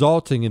group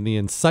resulting in the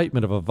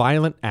incitement of a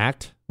violent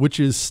act, which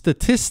is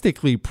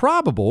statistically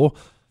probable,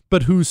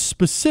 but whose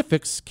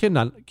specifics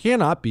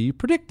cannot be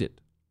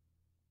predicted.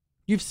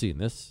 You've seen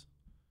this.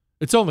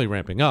 It's only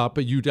ramping up,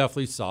 but you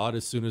definitely saw it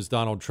as soon as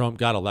Donald Trump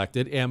got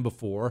elected and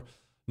before.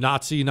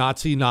 Nazi,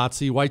 Nazi,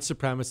 Nazi, white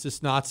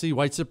supremacist, Nazi,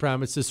 white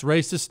supremacist,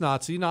 racist,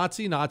 Nazi,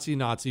 Nazi, Nazi,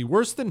 Nazi,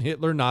 worse than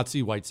Hitler,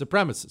 Nazi, white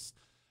supremacist.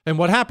 And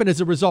what happened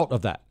as a result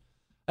of that?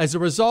 As a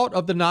result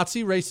of the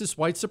Nazi, racist,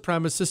 white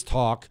supremacist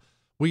talk,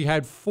 we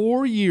had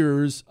 4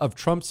 years of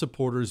Trump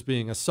supporters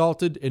being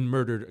assaulted and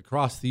murdered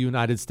across the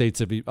United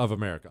States of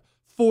America.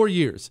 4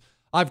 years.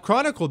 I've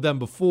chronicled them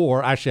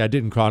before. Actually, I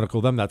didn't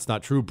chronicle them. That's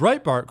not true.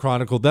 Breitbart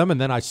chronicled them,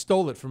 and then I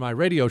stole it from my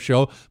radio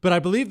show. But I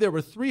believe there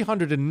were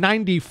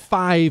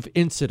 395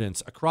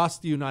 incidents across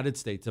the United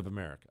States of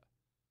America.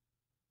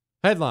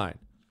 Headline: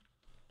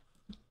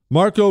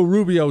 Marco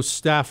Rubio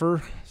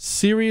staffer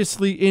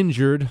seriously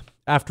injured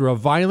after a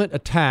violent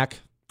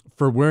attack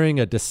for wearing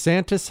a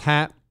DeSantis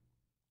hat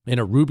and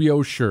a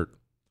Rubio shirt.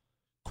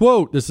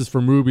 Quote, this is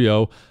from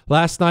Rubio.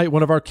 Last night,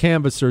 one of our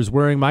canvassers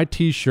wearing my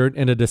T-shirt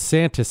and a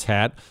DeSantis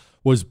hat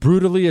was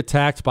brutally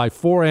attacked by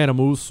 4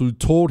 animals who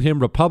told him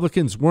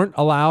Republicans weren't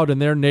allowed in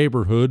their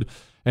neighborhood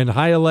in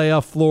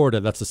Hialeah, Florida.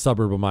 That's a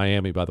suburb of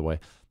Miami, by the way.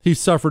 He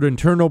suffered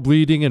internal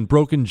bleeding and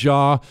broken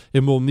jaw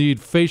and will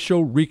need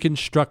facial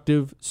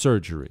reconstructive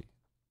surgery.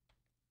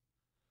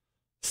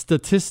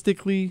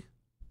 statistically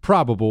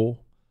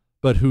probable,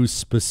 but whose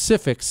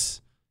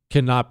specifics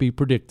cannot be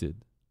predicted.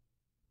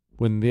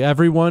 When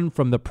everyone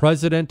from the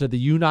President of the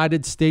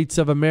United States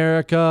of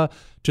America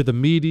to the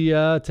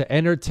media to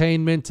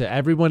entertainment to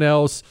everyone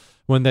else,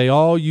 when they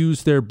all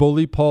use their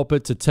bully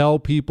pulpit to tell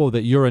people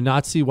that you're a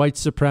Nazi white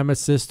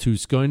supremacist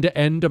who's going to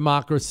end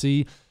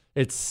democracy,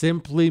 it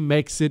simply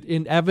makes it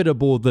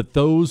inevitable that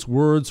those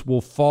words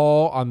will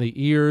fall on the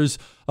ears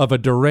of a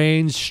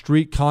deranged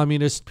street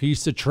communist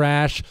piece of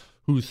trash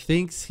who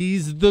thinks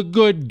he's the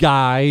good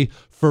guy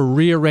for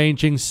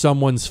rearranging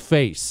someone's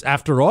face.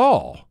 After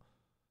all,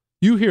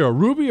 you hear a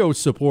Rubio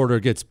supporter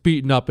gets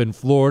beaten up in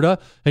Florida,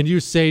 and you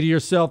say to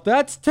yourself,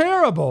 that's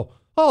terrible.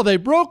 Oh, they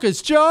broke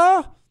his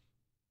jaw.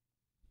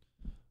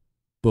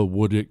 But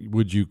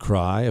would you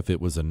cry if it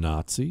was a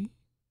Nazi?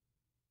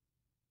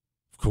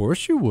 Of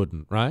course you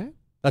wouldn't, right?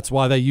 That's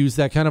why they use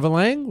that kind of a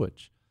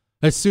language.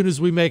 As soon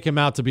as we make him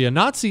out to be a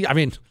Nazi, I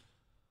mean,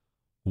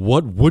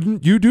 what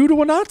wouldn't you do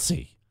to a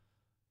Nazi?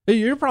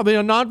 You're probably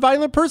a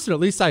nonviolent person. At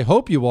least I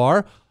hope you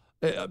are.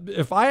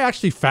 If I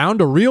actually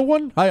found a real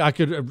one, I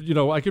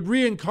could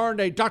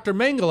reincarnate Dr.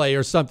 Mengele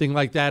or something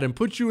like that and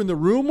put you in the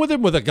room with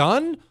him with a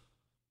gun.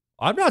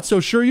 I'm not so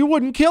sure you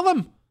wouldn't kill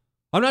him.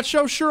 I'm not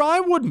so sure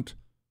I wouldn't.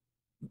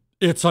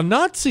 It's a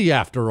Nazi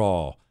after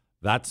all.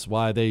 That's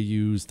why they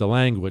use the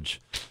language.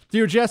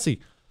 Dear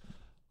Jesse,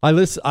 I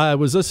was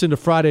listening to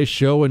Friday's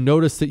show and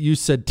noticed that you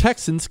said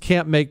Texans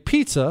can't make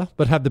pizza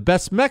but have the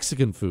best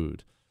Mexican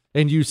food.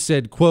 And you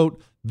said,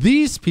 quote,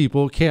 these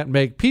people can't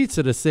make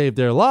pizza to save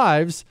their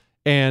lives,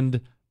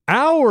 and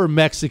our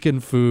Mexican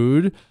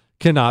food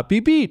cannot be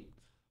beat.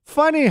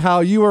 Funny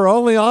how you are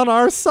only on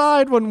our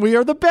side when we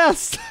are the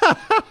best.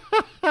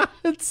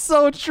 It's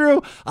so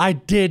true. I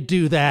did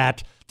do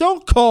that.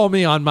 Don't call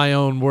me on my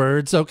own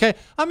words, okay?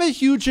 I'm a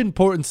huge,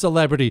 important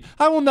celebrity.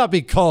 I will not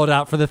be called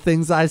out for the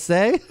things I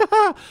say.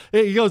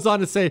 He goes on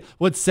to say,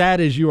 what's sad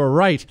is you are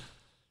right.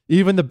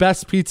 Even the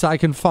best pizza I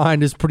can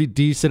find is pretty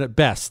decent at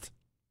best.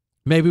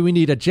 Maybe we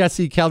need a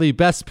Jesse Kelly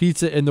best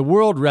pizza in the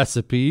world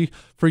recipe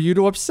for you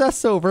to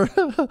obsess over.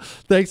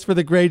 Thanks for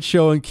the great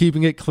show and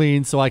keeping it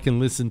clean so I can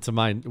listen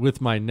to with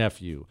my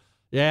nephew.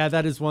 Yeah,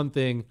 that is one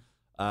thing.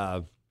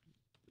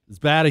 As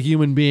bad a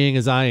human being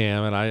as I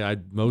am, and I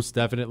most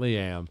definitely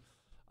am,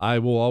 I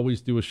will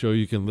always do a show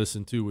you can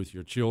listen to with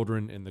your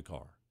children in the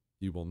car.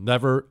 You will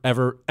never,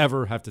 ever,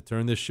 ever have to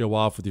turn this show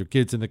off with your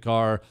kids in the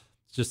car.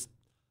 It's just,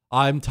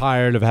 I'm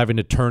tired of having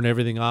to turn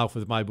everything off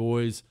with my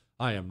boys.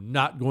 I am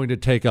not going to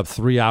take up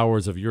 3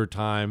 hours of your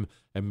time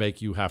and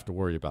make you have to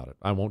worry about it.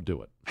 I won't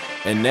do it.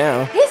 And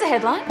now, Here's a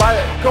headline.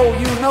 Go,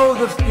 you know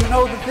the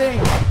thing.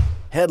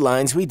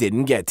 headlines we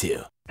didn't get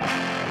to.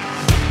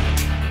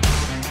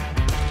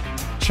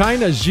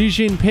 China's Xi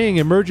Jinping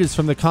emerges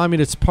from the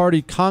Communist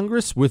Party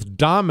Congress with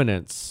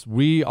dominance.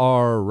 We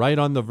are right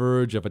on the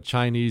verge of a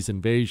Chinese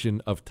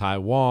invasion of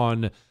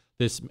Taiwan.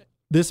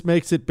 This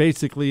makes it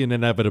basically an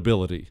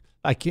inevitability.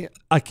 I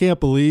can't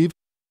believe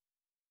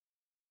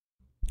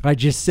I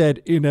just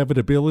said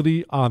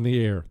inevitability on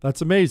the air.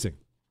 That's amazing.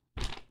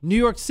 New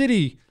York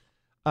City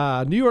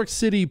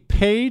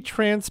pay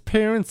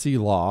transparency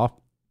law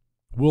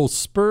will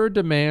spur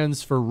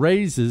demands for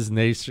raises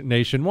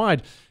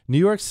nationwide. New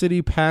York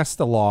City passed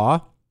a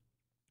law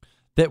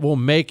that will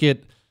make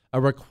it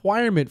a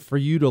requirement for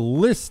you to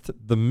list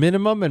the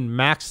minimum and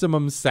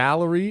maximum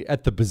salary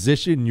at the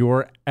position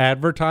you're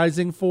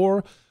advertising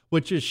for,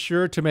 which is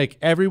sure to make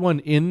everyone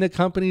in the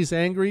companies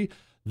angry.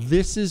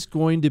 This is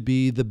going to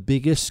be the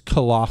biggest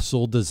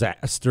colossal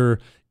disaster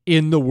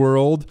in the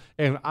world.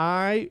 And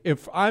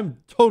I'm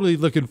totally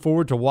looking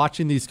forward to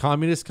watching these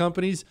communist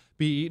companies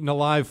be eaten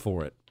alive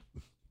for it.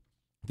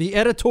 The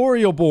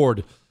editorial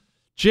board,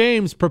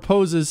 James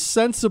proposes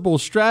sensible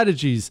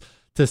strategies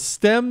to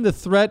stem the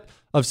threat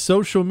of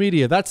social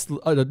media. That's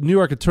New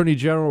York Attorney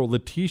General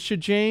Letitia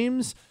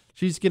James.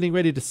 She's getting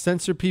ready to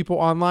censor people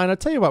online. I'll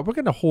tell you what, we're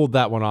going to hold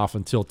that one off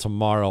until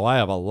tomorrow. I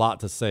have a lot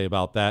to say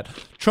about that.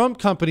 Trump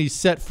company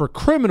set for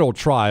criminal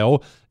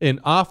trial in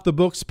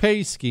off-the-books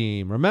pay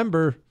scheme.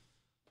 Remember,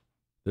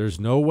 there's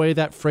no way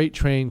that freight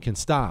train can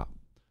stop.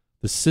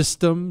 The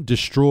system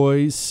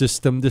destroys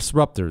system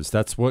disruptors.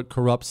 That's what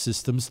corrupt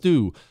systems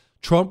do.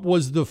 Trump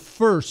was the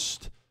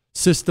first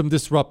system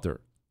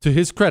disruptor. To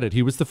his credit,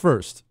 he was the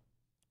first.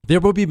 There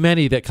will be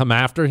many that come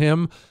after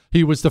him.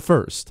 He was the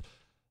first.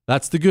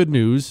 That's the good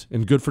news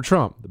and good for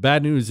Trump. The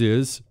bad news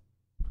is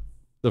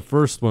the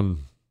first one,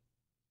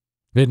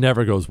 it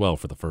never goes well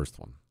for the first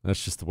one.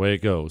 That's just the way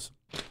it goes.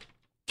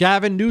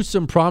 Gavin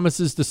Newsom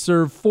promises to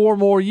serve 4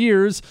 more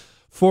years,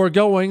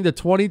 foregoing the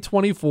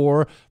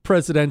 2024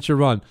 presidential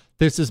run.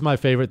 This is my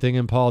favorite thing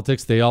in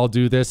politics. They all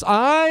do this.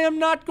 I am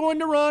not going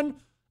to run.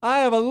 I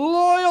have a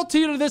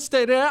loyalty to this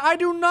state. I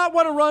do not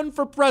want to run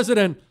for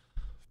president.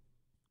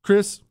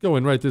 Chris, go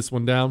and write this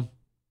one down.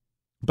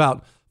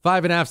 About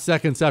 5.5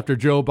 seconds after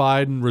Joe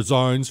Biden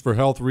resigns for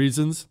health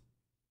reasons,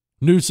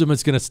 Newsom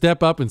is going to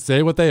step up and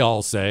say what they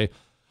all say.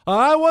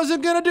 I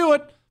wasn't going to do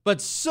it, But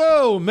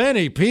so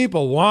many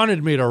people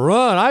wanted me to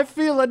run. I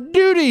feel a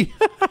duty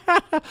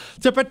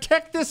to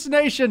protect this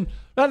nation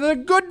and the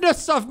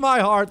goodness of my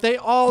heart. They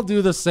all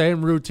do the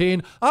same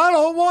routine. I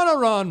don't want to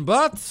run,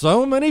 but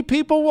so many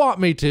people want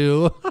me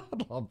to. I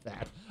love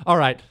that. All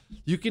right.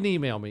 You can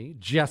email me,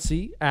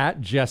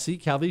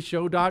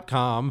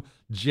 Jesse@jessekellyshow.com,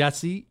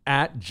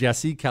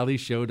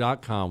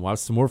 Jesse@jessekellyshow.com. We'll have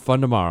some more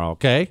fun tomorrow,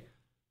 okay?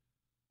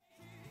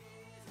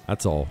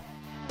 That's all.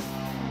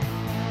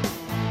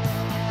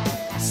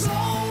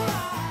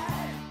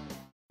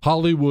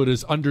 Hollywood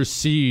is under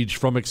siege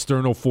from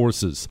external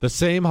forces. The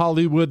same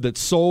Hollywood that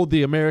sold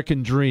the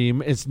American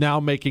dream is now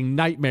making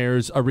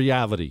nightmares a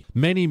reality.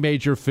 Many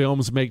major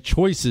films make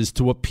choices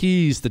to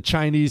appease the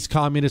Chinese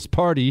Communist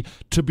Party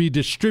to be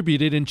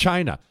distributed in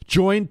China.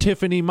 Join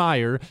Tiffany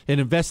Meyer, an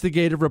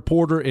investigative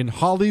reporter in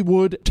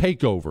Hollywood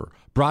Takeover,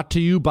 brought to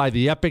you by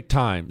the Epic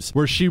Times,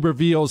 where she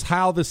reveals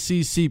how the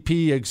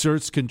CCP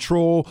exerts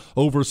control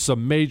over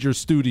some major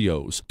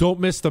studios.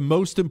 Don't miss the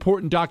most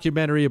important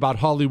documentary about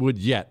Hollywood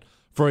yet.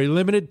 For a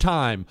limited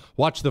time,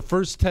 watch the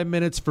first 10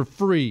 minutes for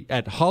free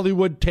at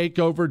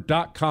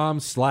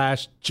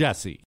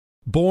hollywoodtakeover.com/Jesse.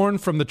 Born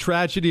from the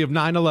tragedy of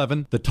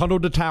 9/11, the Tunnel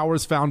to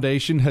Towers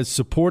Foundation has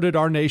supported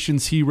our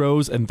nation's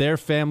heroes and their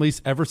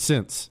families ever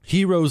since.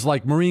 Heroes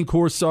like Marine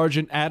Corps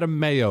Sergeant Adam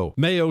Mayo.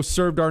 Mayo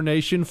served our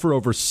nation for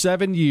over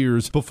 7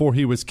 years before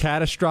he was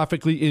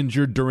catastrophically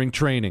injured during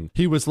training.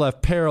 He was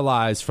left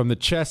paralyzed from the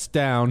chest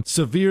down,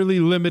 severely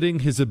limiting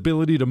his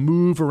ability to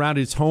move around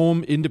his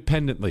home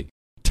independently.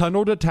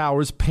 Tunnel to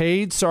Towers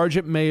paid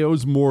Sergeant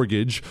Mayo's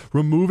mortgage,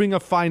 removing a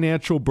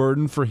financial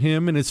burden for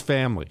him and his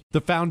family.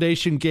 The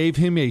foundation gave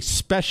him a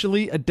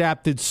specially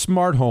adapted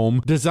smart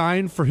home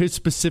designed for his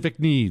specific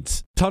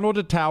needs. Tunnel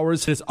to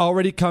Towers has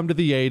already come to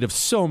the aid of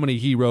so many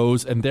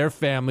heroes and their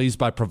families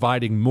by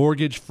providing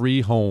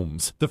mortgage-free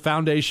homes. The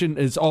foundation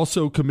is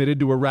also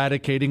committed to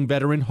eradicating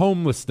veteran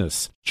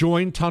homelessness.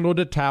 Join Tunnel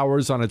to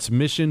Towers on its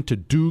mission to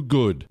do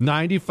good.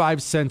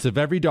 95 cents of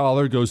every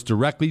dollar goes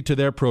directly to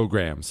their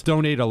programs.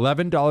 Donate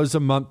 $11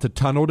 a month to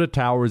Tunnel to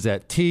Towers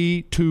at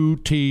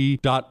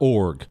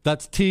T2T.org.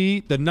 That's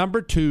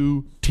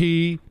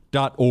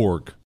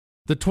T2T.org.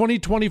 The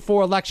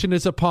 2024 election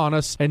is upon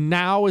us, and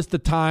now is the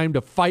time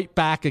to fight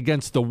back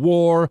against the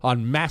war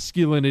on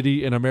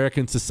masculinity in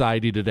American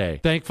society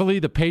today. Thankfully,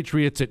 the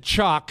patriots at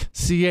CHOQ,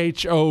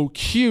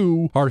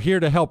 CHOQ, are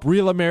here to help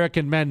real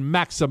American men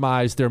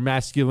maximize their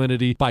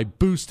masculinity by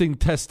boosting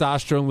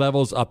testosterone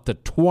levels up to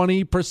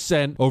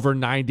 20% over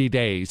 90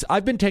 days.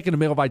 I've been taking a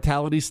male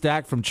vitality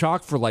stack from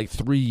CHOQ for like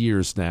 3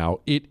 years now.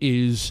 It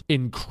is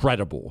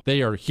incredible.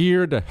 They are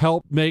here to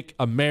help make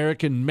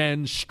American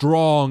men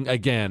strong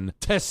again.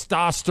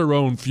 Testosterone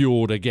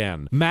fueled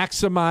again.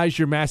 Maximize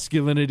your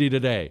masculinity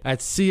today at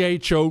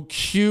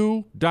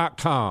CHOQ.com.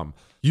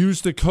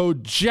 Use the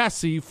code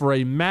Jesse for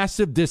a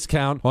massive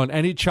discount on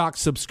any CHOQ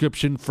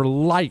subscription for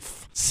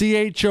life.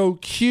 CHOQ.com,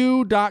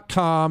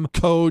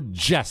 code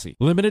Jesse.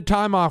 Limited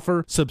time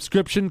offer.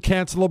 Subscription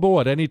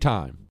cancelable at any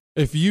time.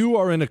 If you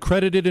are an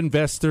accredited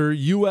investor,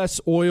 U.S.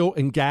 oil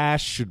and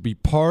gas should be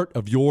part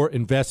of your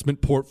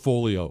investment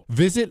portfolio.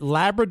 Visit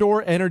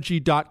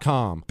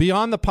LabradorEnergy.com.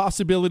 Beyond the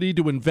possibility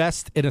to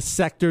invest in a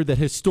sector that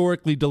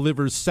historically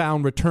delivers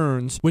sound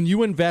returns, when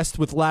you invest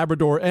with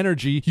Labrador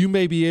Energy, you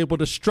may be able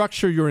to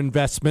structure your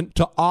investment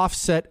to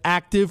offset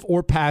active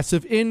or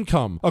passive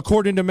income.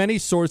 According to many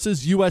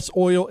sources, U.S.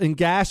 oil and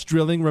gas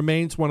drilling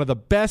remains one of the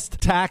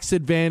best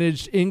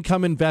tax-advantaged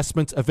income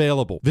investments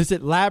available.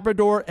 Visit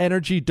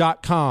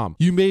LabradorEnergy.com.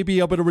 You may be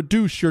able to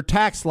reduce your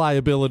tax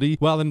liability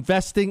while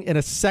investing in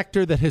a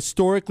sector that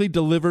historically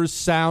delivers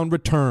sound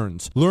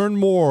returns. Learn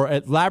more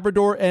at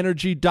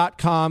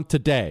LabradorEnergy.com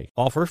today.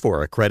 Offer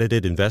for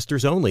accredited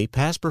investors only.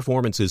 Past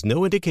performance is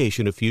no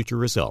indication of future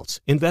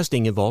results.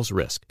 Investing involves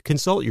risk.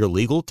 Consult your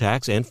legal,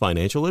 tax, and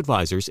financial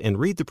advisors and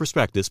read the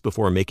prospectus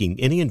before making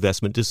any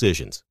investment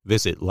decisions.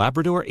 Visit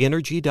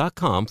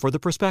LabradorEnergy.com for the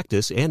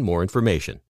prospectus and more information.